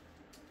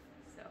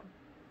 So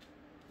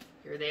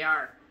here they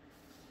are.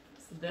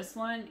 So this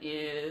one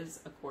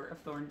is A Court of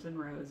Thorns and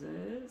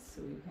Roses.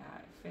 So we've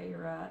got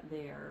Feyre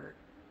there,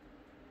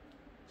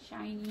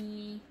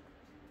 shiny,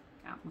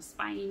 got my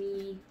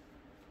spiny.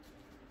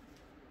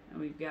 And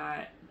we've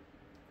got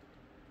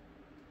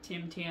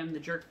Tim Tam the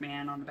Jerk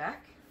Man on the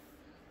back.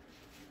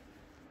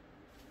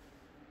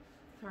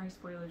 Sorry,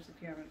 spoilers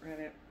if you haven't read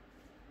it.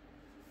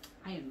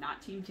 I am not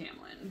Team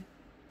Tamlin.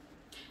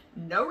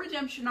 No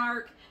redemption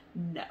arc.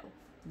 No.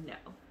 No.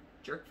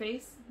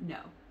 Jerkface? No.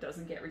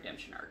 Doesn't get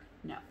redemption arc.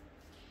 No.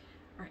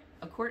 Alright,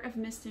 A Court of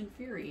Mist and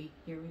Fury.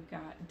 Here we've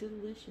got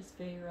delicious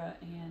Feyre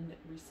and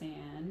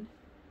Rhysand.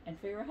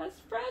 And Feyre has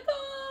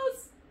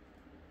freckles!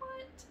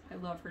 What? I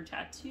love her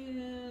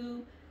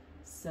tattoo.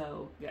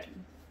 So good.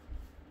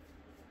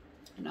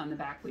 And on the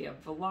back we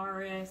have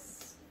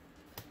Valaris,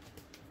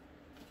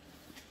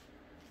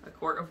 A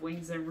Court of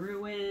Wings and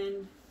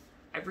Ruin.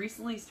 I've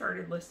recently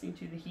started listening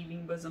to the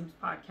Heaving Bosoms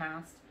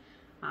podcast.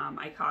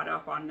 I caught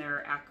up on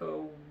their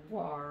Echo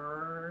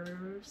War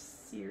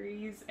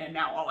series, and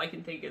now all I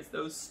can think is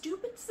those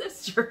stupid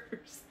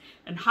sisters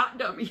and hot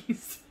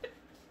dummies.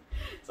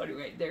 So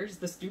anyway, there's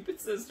the stupid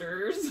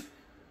sisters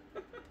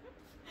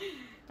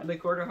and the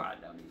Court of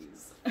Hot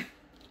Dummies.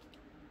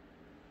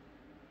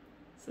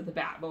 So the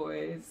Bat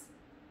Boys.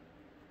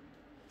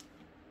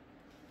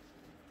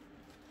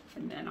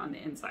 And then on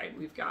the inside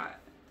we've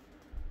got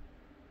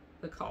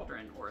the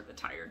Cauldron or the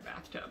Tired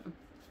Bathtub.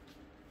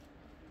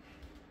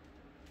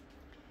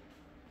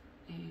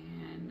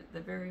 And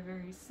the very,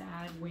 very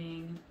sad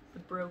wing, the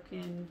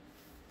broken,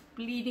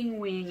 bleeding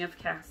wing of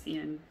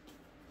Cassian.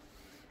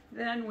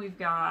 Then we've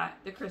got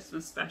the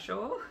Christmas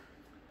special,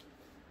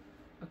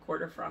 A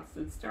Court of Frost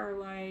and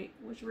Starlight,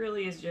 which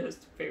really is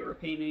just Feyre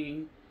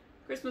painting,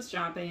 Christmas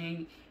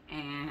shopping,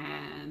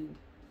 and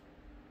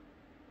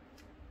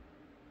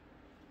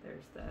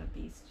there's the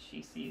beast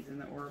she sees in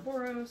the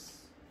Ouroboros.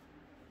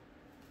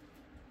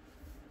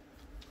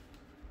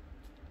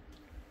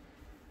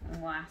 And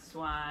the last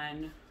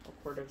one,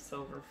 A Court of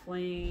Silver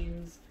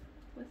Flames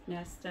with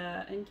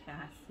Nesta and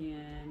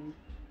Cassian.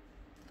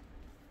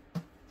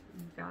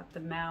 We've got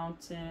the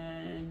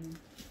mountain.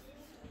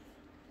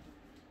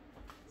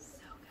 So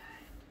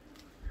good.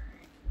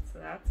 Alright, so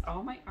that's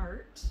all my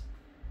art.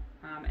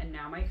 And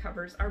now my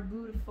covers are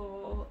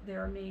beautiful.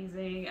 They're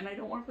amazing. And I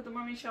don't want to put them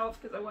on my shelf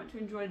because I want to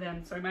enjoy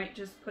them. So I might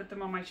just put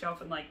them on my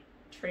shelf and like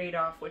trade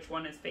off which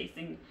one is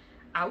facing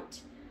out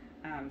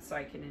so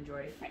I can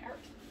enjoy my art.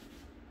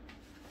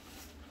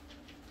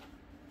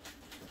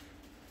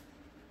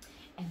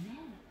 And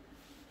then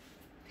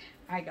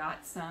I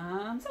got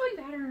some sewing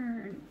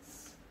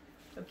patterns.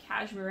 So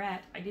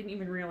Cashmerette, I didn't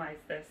even realize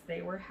this.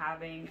 They were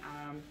having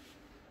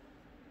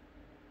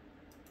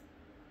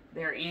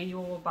their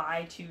annual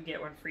buy two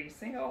get one free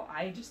sale.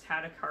 I just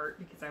had a cart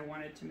because I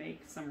wanted to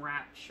make some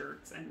wrap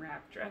shirts and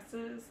wrap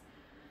dresses.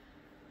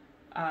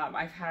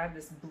 I've had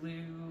this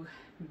blue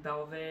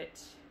velvet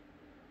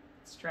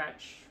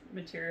stretch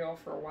material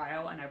for a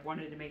while, and I've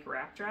wanted to make a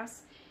wrap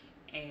dress,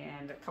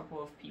 and a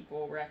couple of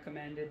people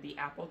recommended the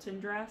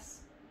Appleton dress.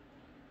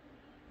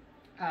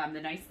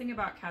 The nice thing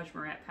about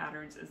Cashmerette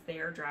patterns is they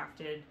are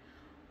drafted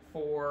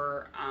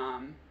for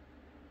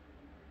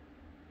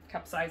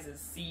cup sizes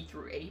C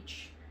through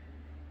H,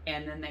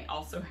 and then they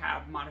also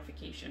have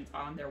modifications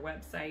on their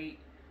website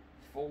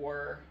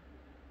for,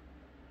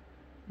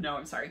 no,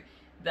 I'm sorry,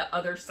 the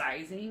other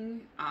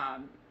sizing.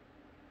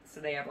 So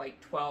they have like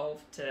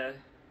 12 to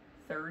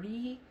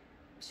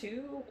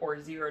 32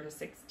 or 0 to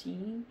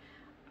 16.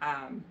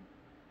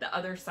 The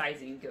other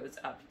sizing goes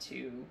up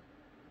to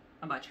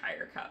a much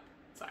higher cup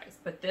size,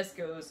 but this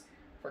goes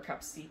for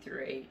cups C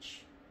through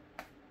H.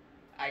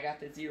 I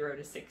got the 0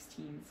 to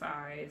 16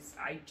 size.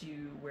 I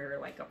do wear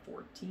like a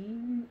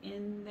 14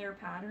 in their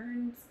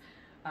patterns,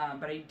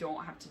 but I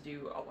don't have to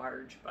do a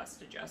large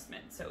bust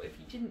adjustment. So if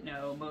you didn't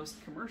know,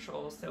 most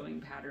commercial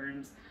sewing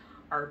patterns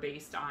are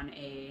based on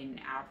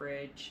an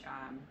average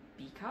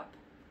B cup.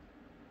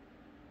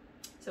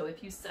 So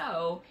if you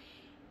sew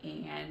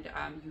and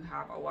you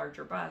have a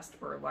larger bust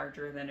or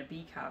larger than a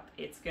B cup,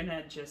 it's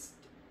gonna just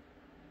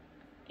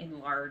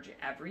enlarge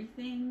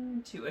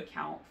everything to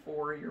account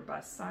for your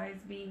bust size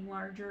being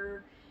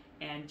larger.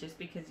 And just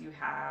because you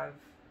have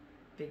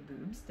big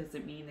boobs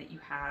doesn't mean that you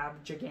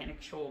have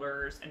gigantic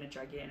shoulders and a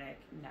gigantic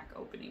neck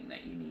opening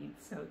that you need.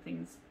 So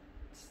things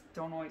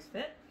don't always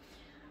fit.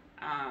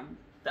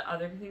 The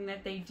other thing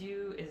that they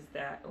do is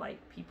that, like,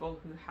 people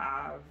who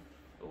have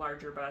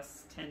larger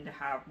busts tend to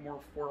have more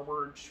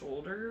forward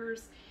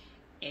shoulders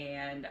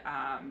and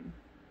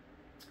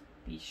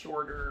be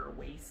shorter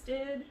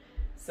waisted.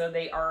 So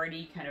they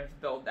already kind of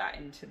build that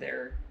into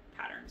their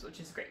patterns, which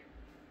is great.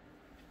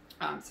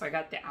 So I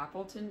got the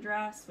Appleton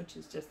dress, which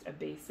is just a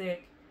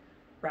basic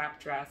wrap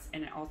dress,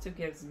 and it also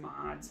gives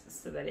mods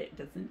so that it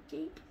doesn't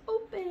gape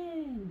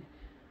open.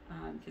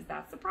 Because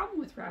that's the problem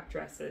with wrap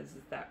dresses,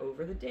 is that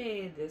over the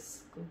day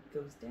this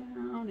goes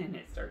down and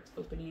it starts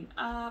opening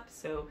up.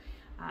 So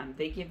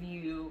they give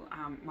you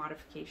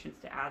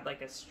modifications to add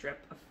like a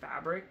strip of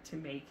fabric to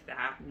make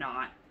that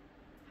not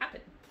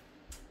happen.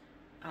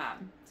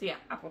 So yeah,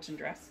 Appleton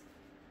dress.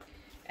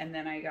 And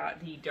then I got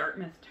the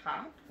Dartmouth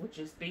top, which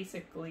is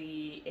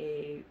basically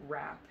a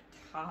wrap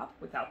top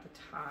without the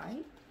tie.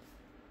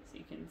 So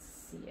you can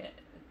see it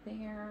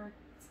there.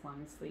 It's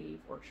long sleeve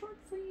or short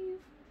sleeve.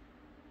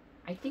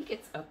 I think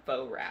it's a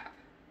faux wrap.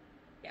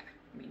 Yeah,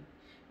 I mean,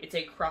 it's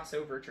a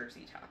crossover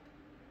jersey top.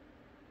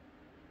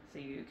 So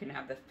you can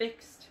have the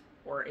fixed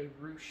or a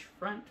ruche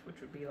front, which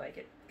would be like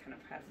it kind of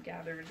has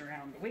gathers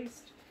around the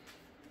waist.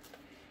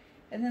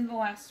 And then the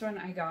last one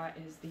I got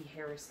is the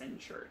Harrison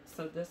shirt.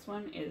 So this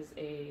one is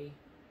a,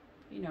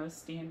 you know,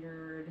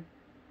 standard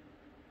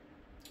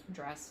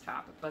dress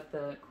top, but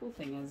the cool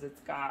thing is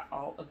it's got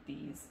all of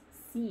these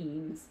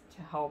seams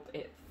to help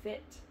it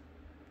fit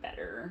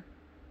better,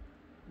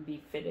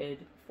 be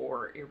fitted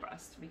for your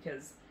bust.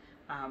 Because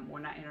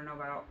when I don't know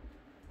about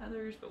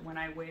others, but when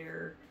I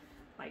wear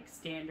like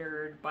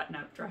standard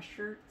button-up dress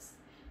shirts,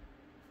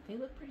 they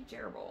look pretty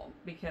terrible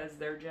because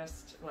they're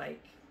just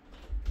like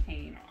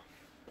hanging off.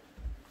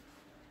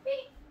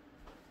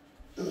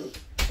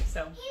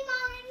 So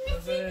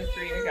those are the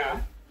three I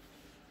got.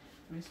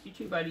 Missed you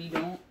too, buddy.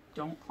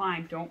 Don't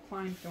climb. Don't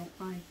climb. Don't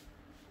climb.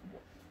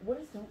 What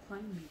does don't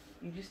climb mean?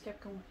 You just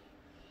kept going.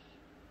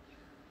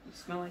 You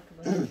smell like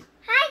a little.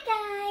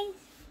 Hi guys.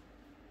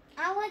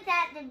 I was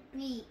at the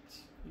beach.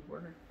 You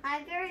were.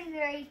 I'm very,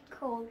 very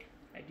cold.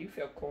 I do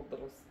feel cold,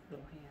 little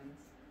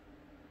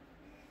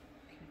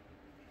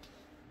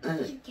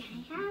hands. Okay. Can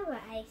I have an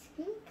ice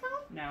cream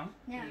cone? No.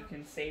 No. You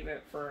can save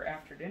it for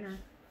after dinner.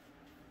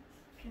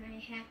 Can I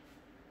have?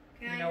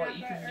 You know what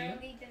you can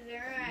do? You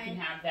can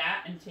have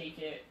that and take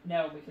it.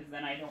 No, because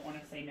then I don't want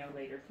to say no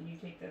later. Can you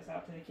take this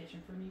out to the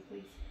kitchen for me,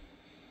 please?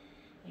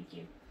 Thank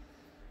you.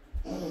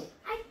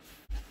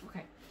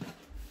 Okay.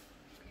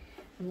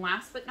 And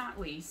last but not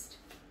least,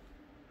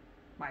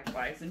 my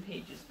Plies and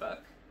Pages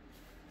book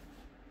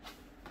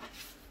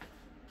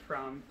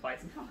from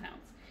Plies and Hellhounds.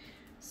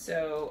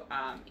 So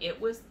it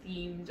was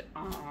themed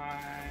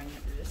on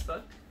this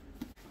book.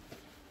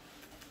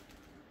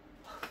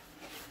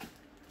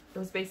 It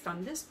was based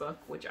on this book,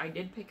 which I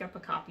did pick up a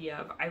copy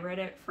of. I read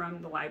it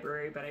from the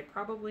library, but I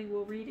probably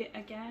will read it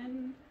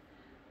again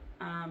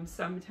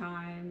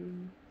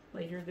sometime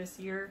later this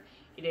year.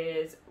 It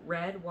is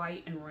Red,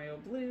 White, and Royal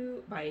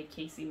Blue by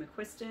Casey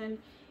McQuiston.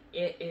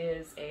 It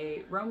is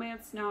a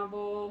romance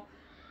novel,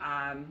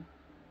 and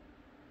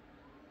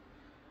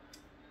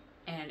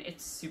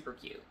it's super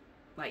cute.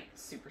 Like,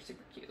 super,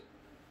 super cute.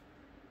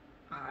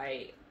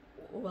 I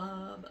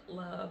love,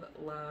 love,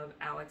 love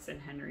Alex and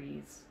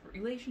Henry's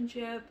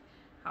relationship,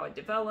 how it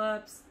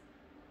develops,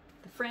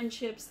 the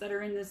friendships that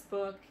are in this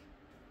book.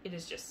 It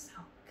is just so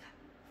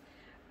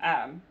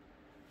good.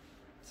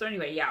 So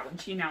anyway, yeah, when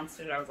she announced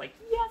it, I was like,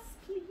 yes,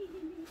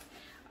 please.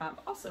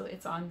 Also,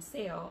 it's on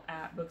sale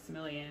at Books A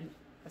Million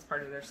as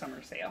part of their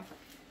summer sale,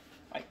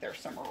 like their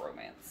summer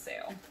romance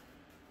sale.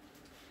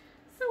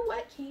 So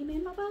what came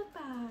in my book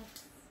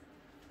box?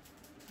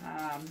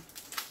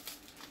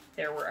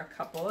 There were a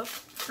couple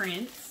of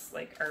prints,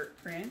 like art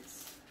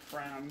prints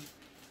from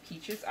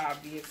Peaches,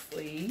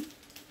 obviously.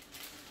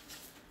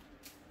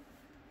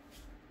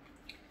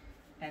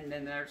 And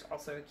then there's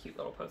also a cute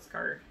little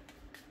postcard,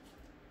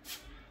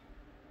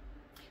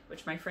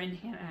 which my friend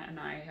Hannah and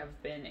I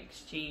have been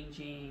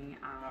exchanging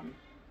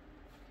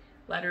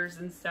letters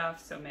and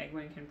stuff so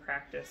Megwin can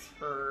practice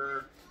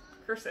her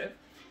cursive.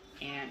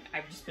 And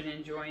I've just been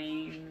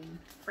enjoying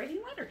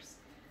writing letters.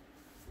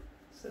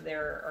 So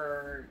there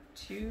are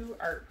 2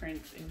 art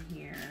prints in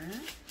here.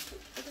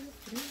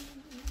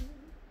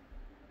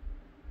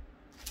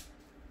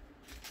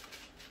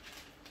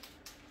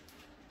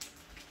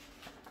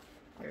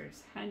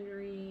 There's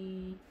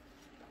Henry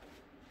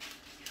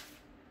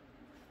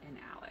and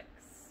Alex.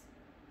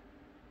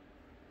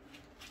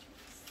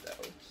 So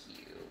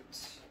cute.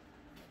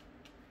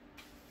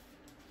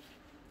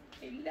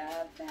 I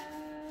love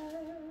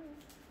that.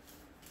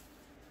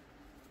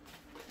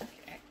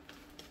 Okay.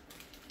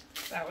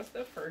 That was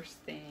the first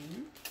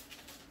thing.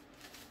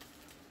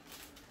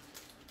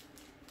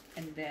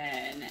 And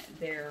then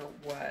there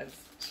was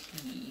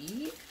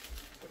tea,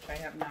 which I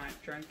have not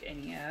drunk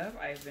any of.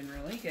 I've been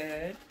really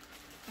good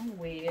and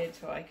waited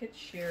till I could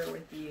share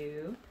with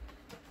you.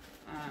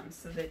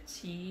 So the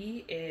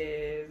tea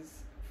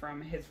is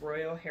from His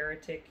Royal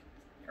Heretic,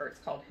 or it's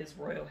called His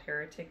Royal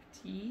Heretic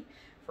Tea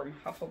from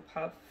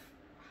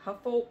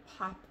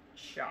Hufflepop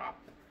Shop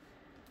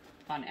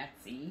on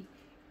Etsy,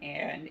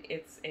 and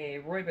it's a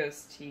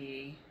rooibos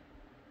tea,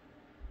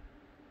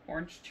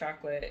 orange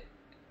chocolate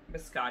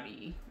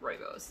biscotti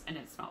rooibos, and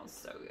it smells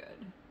so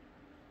good.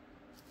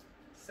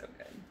 So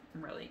good.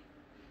 I'm ready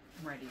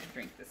to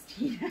drink this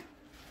tea now.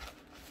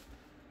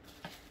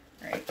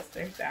 Alright, so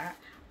there's that.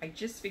 I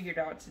just figured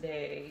out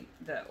today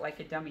that,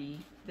 like a dummy,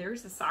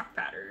 there's a sock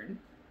pattern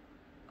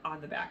on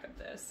the back of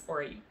this,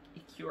 or a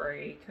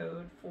QRA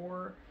code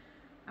for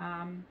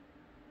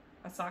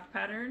a sock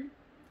pattern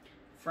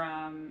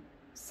from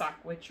Sock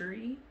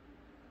Witchery.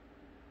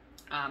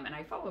 And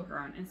I follow her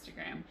on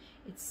Instagram.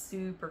 It's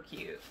super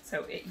cute.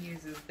 So it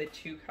uses the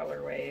 2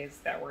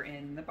 colorways that were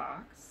in the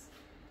box.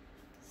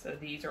 So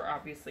these are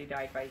obviously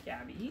dyed by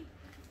Gabby.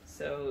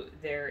 So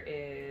there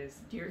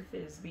is Dear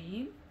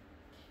Thisbe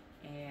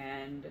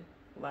and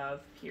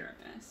Love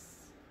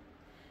Pyramus.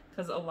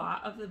 Because a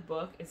lot of the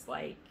book is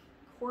like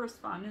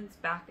correspondence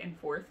back and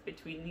forth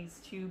between these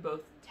two,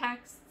 both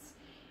texts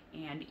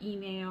and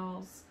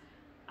emails.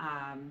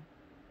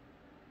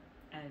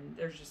 And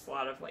there's just a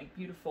lot of like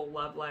beautiful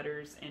love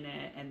letters in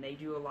it, and they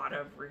do a lot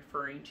of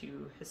referring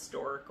to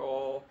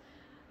historical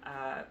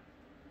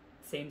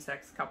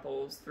same-sex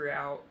couples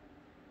throughout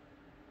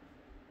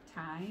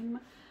time.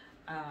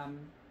 And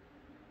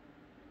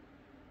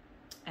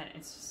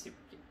it's just super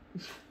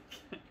cute.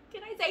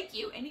 Can I say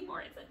cute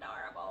anymore? It's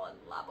adorable and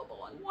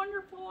lovable and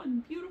wonderful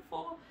and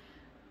beautiful.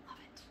 Love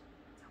it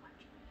so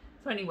much.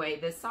 So anyway,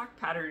 this sock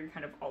pattern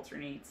kind of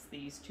alternates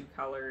these 2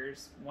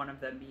 colors, one of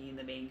them being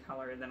the main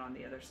color, and then on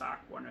the other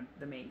sock, one of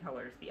the main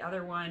colors, the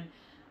other one.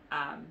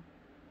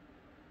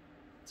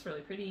 It's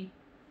really pretty.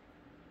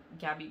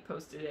 Gabby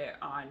posted it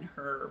on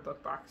her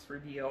book box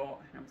reveal,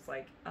 and I was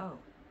like, oh,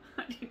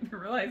 I didn't even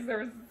realize there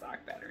was a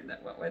sock pattern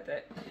that went with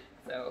it.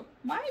 So,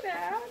 my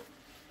bad.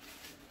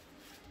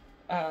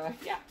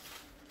 Yeah.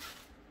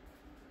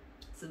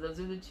 So those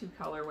are the 2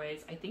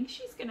 colorways. I think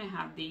she's gonna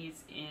have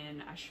these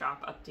in a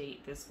shop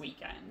update this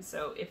weekend.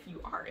 So if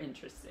you are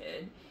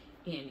interested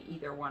in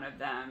either one of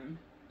them,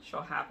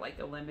 she'll have like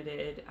a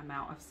limited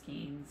amount of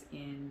skeins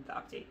in the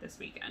update this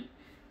weekend.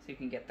 So you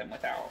can get them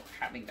without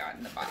having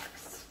gotten the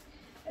box.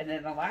 And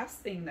then the last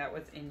thing that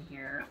was in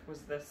here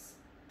was this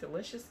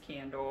delicious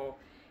candle,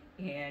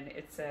 and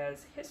it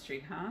says,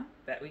 "History, huh?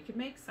 Bet we could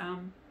make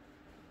some,"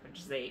 which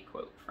is a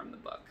quote from the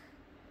book.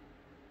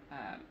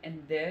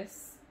 And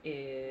this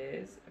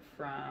is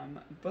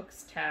from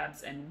Books,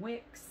 Tabs, and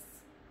Wicks.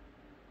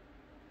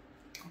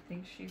 I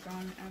think she's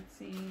on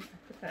Etsy.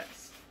 I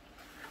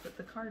put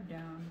the card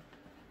down.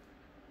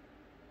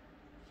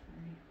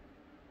 Sorry.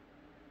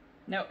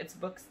 No, it's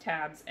Books,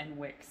 Tabs, and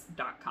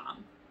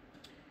Wicks.com.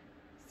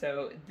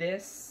 So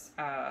this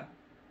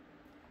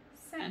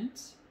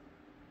scent,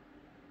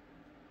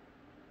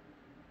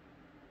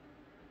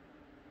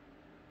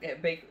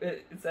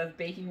 it says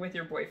baking with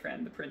your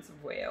boyfriend, the Prince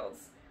of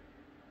Wales.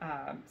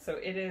 So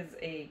it is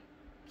a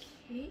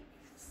cake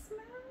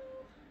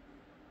smell.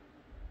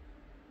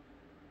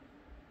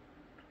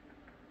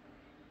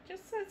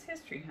 Just says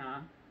history, huh?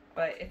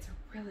 But it's a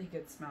really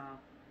good smell.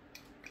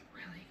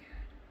 Really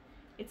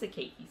good. It's a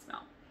cakey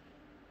smell.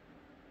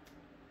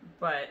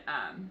 But,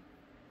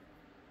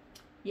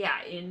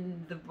 yeah,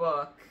 in the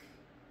book,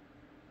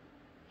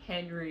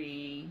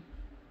 Henry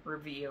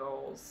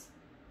reveals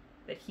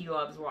that he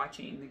loves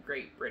watching the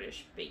Great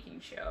British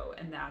Baking Show,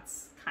 and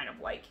that's kind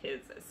of like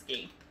his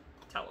escape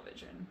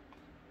television.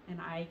 And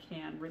I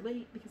can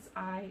relate because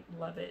I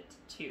love it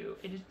too.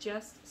 It is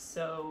just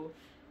so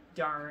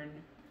darn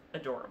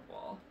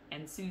adorable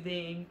and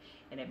soothing,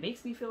 and it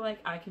makes me feel like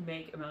I can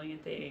make a million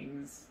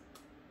things.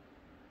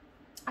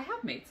 I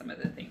have made some of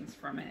the things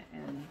from it,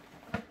 and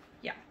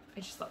yeah, I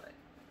just love it.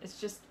 It's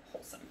just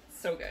wholesome. It's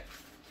so good.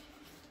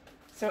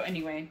 So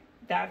anyway,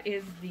 that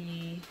is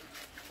the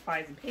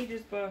Plies and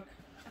Pages book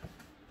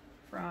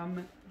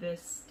from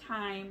this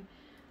time.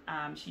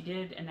 She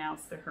did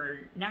announce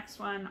her next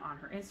one on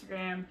her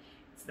Instagram.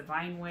 It's The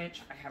Vine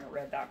Witch. I haven't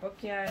read that book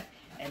yet,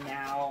 and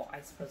now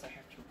I suppose I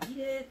have to read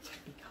it,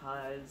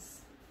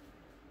 because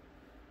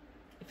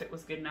if it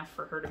was good enough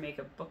for her to make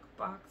a book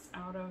box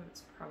out of,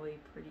 it's probably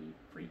pretty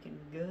freaking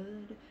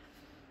good.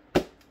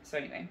 So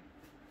anyway,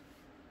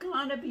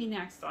 gonna be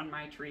next on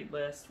my to read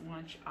list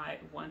once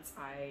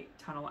I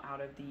tunnel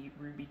out of the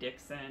Ruby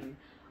Dixon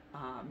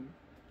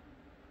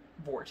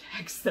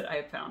vortex that I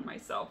have found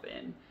myself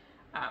in.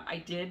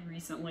 I did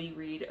recently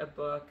read a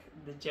book,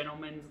 The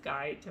Gentleman's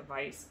Guide to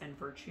Vice and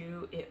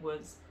Virtue. It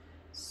was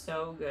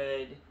so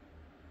good.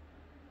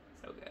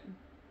 So good.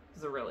 It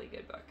was a really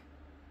good book.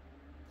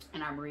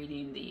 And I'm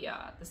reading the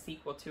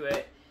sequel to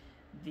it,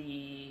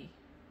 The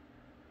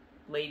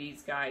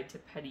Lady's Guide to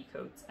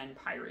Petticoats and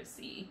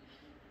Piracy,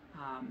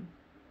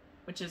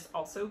 which is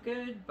also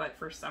good, but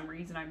for some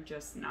reason I'm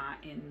just not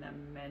in the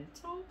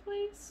mental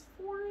place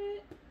for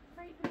it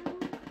right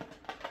now.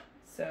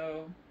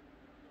 So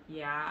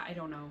yeah, I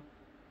don't know.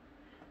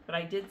 But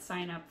I did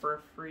sign up for a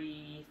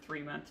free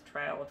 3-month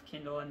trial of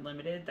Kindle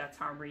Unlimited. That's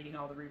how I'm reading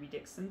all the Ruby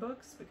Dixon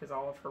books, because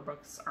all of her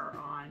books are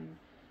on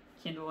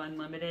Kindle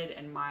Unlimited,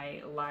 and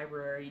my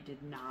library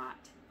did not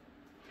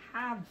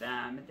have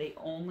them. They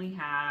only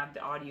have the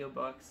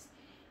audiobooks,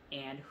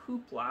 and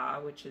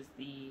Hoopla, which is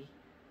the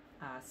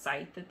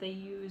site that they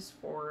use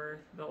for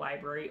the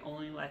library,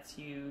 only lets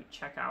you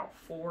check out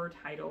 4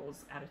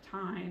 titles at a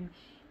time,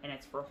 and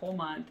it's for a whole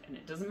month, and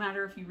it doesn't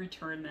matter if you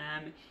return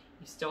them,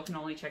 you still can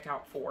only check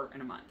out 4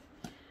 in a month.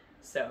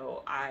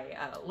 So I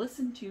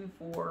listened to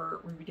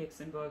 4 Ruby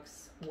Dixon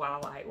books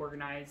while I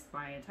organized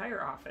my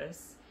entire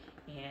office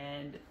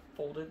and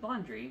folded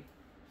laundry.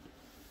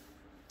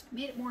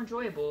 Made it more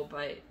enjoyable,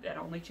 but that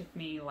only took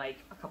me like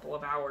a couple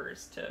of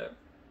hours to,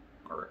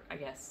 or I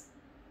guess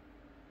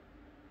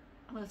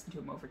I listened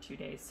to them over 2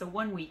 days. So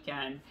one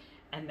weekend,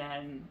 and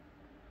then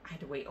I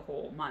had to wait a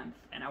whole month,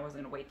 and I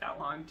wasn't gonna wait that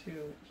long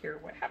to hear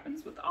what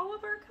happens with all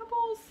of our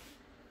couples,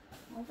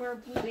 all of our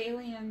blue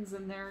aliens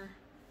and their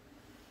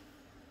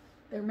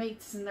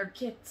mates and their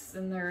kits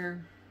and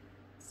their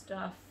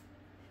stuff.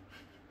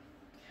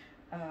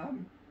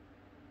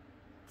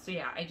 So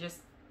yeah, I just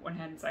went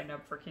ahead and signed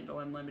up for Kindle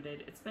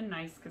Unlimited. It's been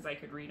nice because I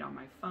could read on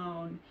my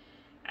phone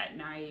at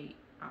night.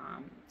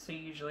 So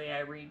usually I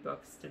read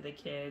books to the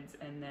kids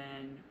and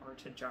then, or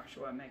to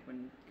Joshua.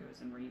 McQuiston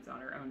goes and reads on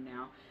her own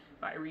now.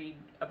 But I read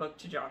a book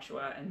to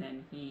Joshua, and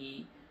then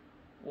he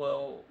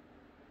will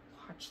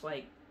watch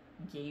like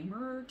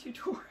gamer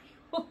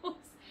tutorials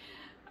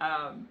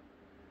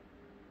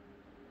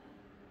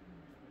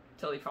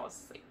till he falls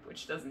asleep,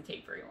 which doesn't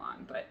take very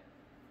long, but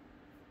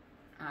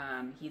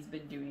he's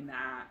been doing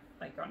that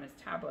like on his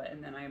tablet,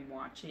 and then I'm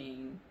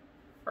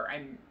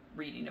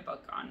reading a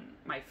book on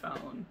my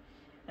phone,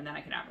 and then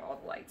I can have all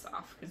the lights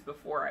off, because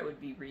before I would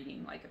be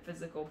reading like a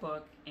physical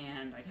book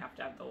and I'd have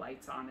to have the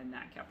lights on, and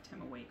that kept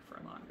him awake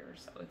for longer.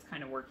 So it's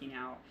kind of working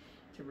out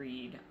to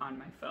read on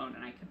my phone,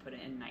 and I can put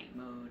it in night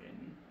mode,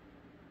 and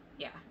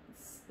yeah,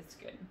 it's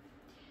good.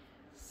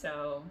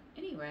 So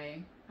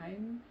anyway,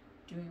 I'm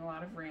doing a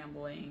lot of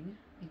rambling.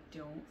 I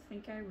don't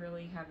think I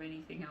really have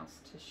anything else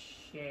to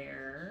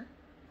share.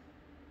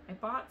 I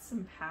bought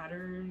some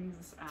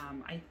patterns.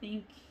 I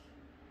think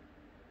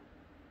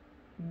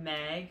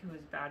Meg, who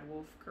is Bad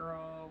Wolf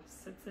Girl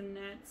Sits and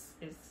Knits,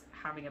 is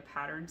having a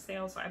pattern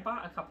sale. So I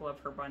bought a couple of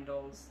her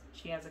bundles.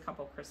 She has a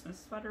couple Christmas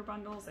sweater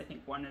bundles. I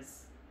think one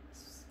is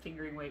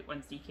fingering weight,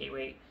 one's DK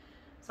weight.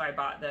 So I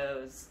bought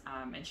those,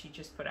 and she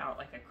just put out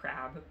like a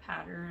crab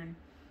pattern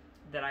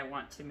that I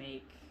want to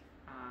make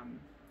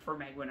for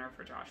Megwin or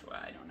for Joshua.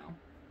 I don't know.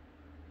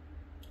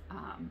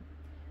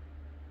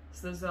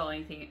 So those are the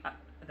only thing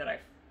that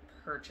I've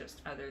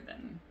purchased other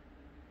than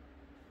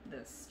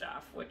this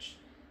stuff, which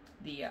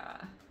the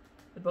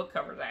book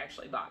covers I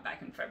actually bought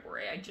back in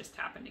February. I just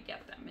happened to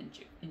get them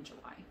in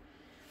July.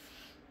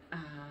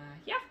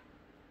 Yeah.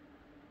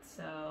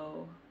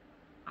 So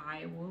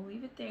I will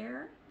leave it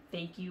there.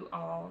 Thank you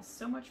all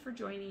so much for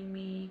joining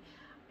me.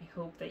 I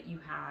hope that you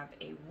have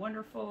a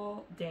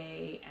wonderful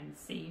day and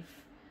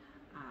safe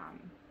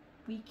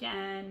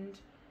weekend.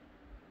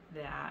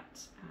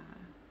 That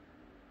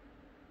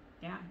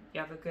yeah, you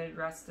have a good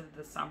rest of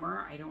the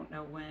summer. I don't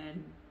know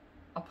when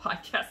I'll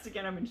podcast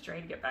again. I'm going to try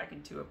to get back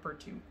into a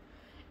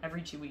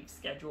every 2 week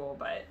schedule,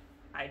 but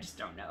I just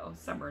don't know.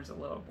 Summer's a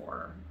little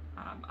more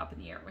up in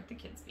the air with the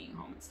kids being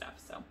home and stuff.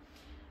 So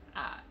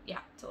yeah,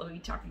 till we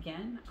talk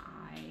again,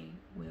 I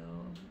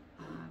will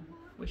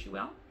wish you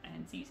well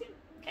and see you soon.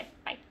 Okay,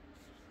 bye.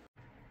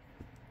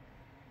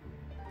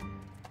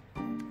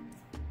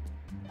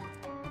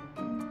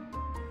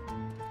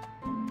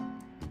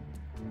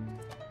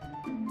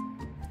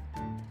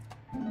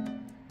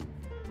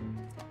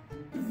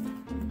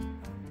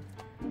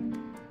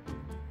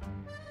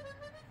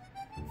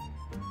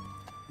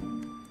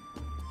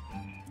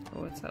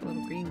 What's that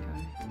little green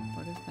guy?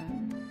 What is that?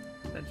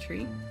 Is that a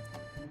tree?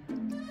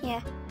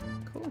 Yeah.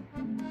 Cool.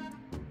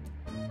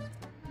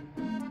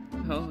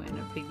 Oh, and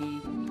a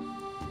piggy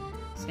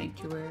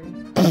sanctuary.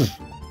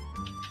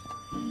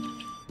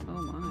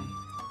 Oh my.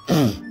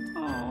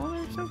 Oh,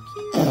 they're so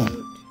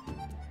cute.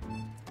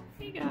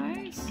 Hey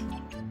guys.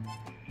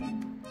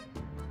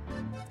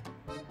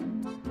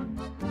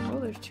 Oh,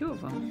 there's 2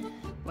 of them.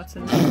 What's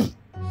in there?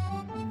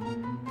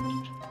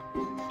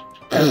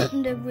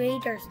 The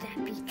raiders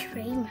that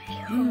betray my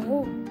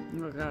home.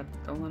 Oh god,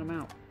 don't let them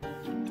out.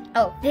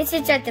 Oh, this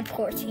is at the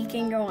porch. He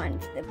can go on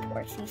to the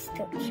porch. He's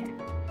still here.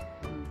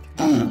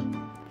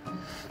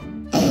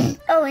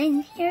 Oh,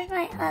 and here's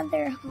my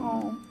other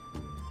home.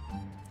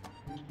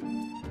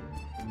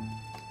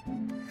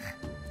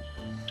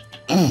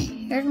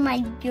 Here's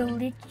my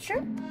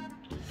villager.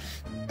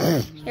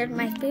 Here's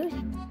my food.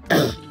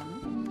 Here's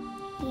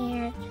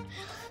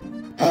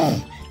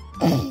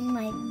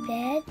my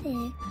bed.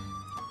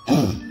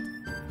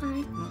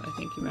 Well, I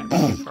think you might be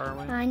too far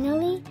away.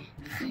 Finally,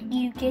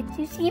 you get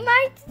to see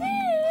my zoo.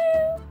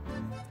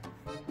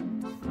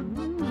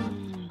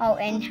 Oh,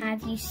 and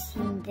have you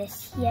seen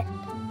this yet?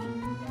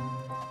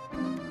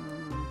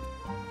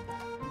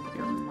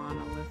 Your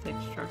monolithic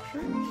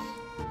structures.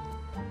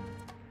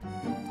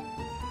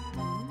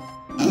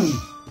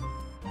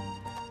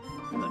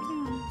 Look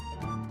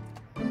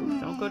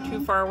down. Don't go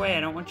too far away. I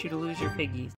don't want you to lose your piggies.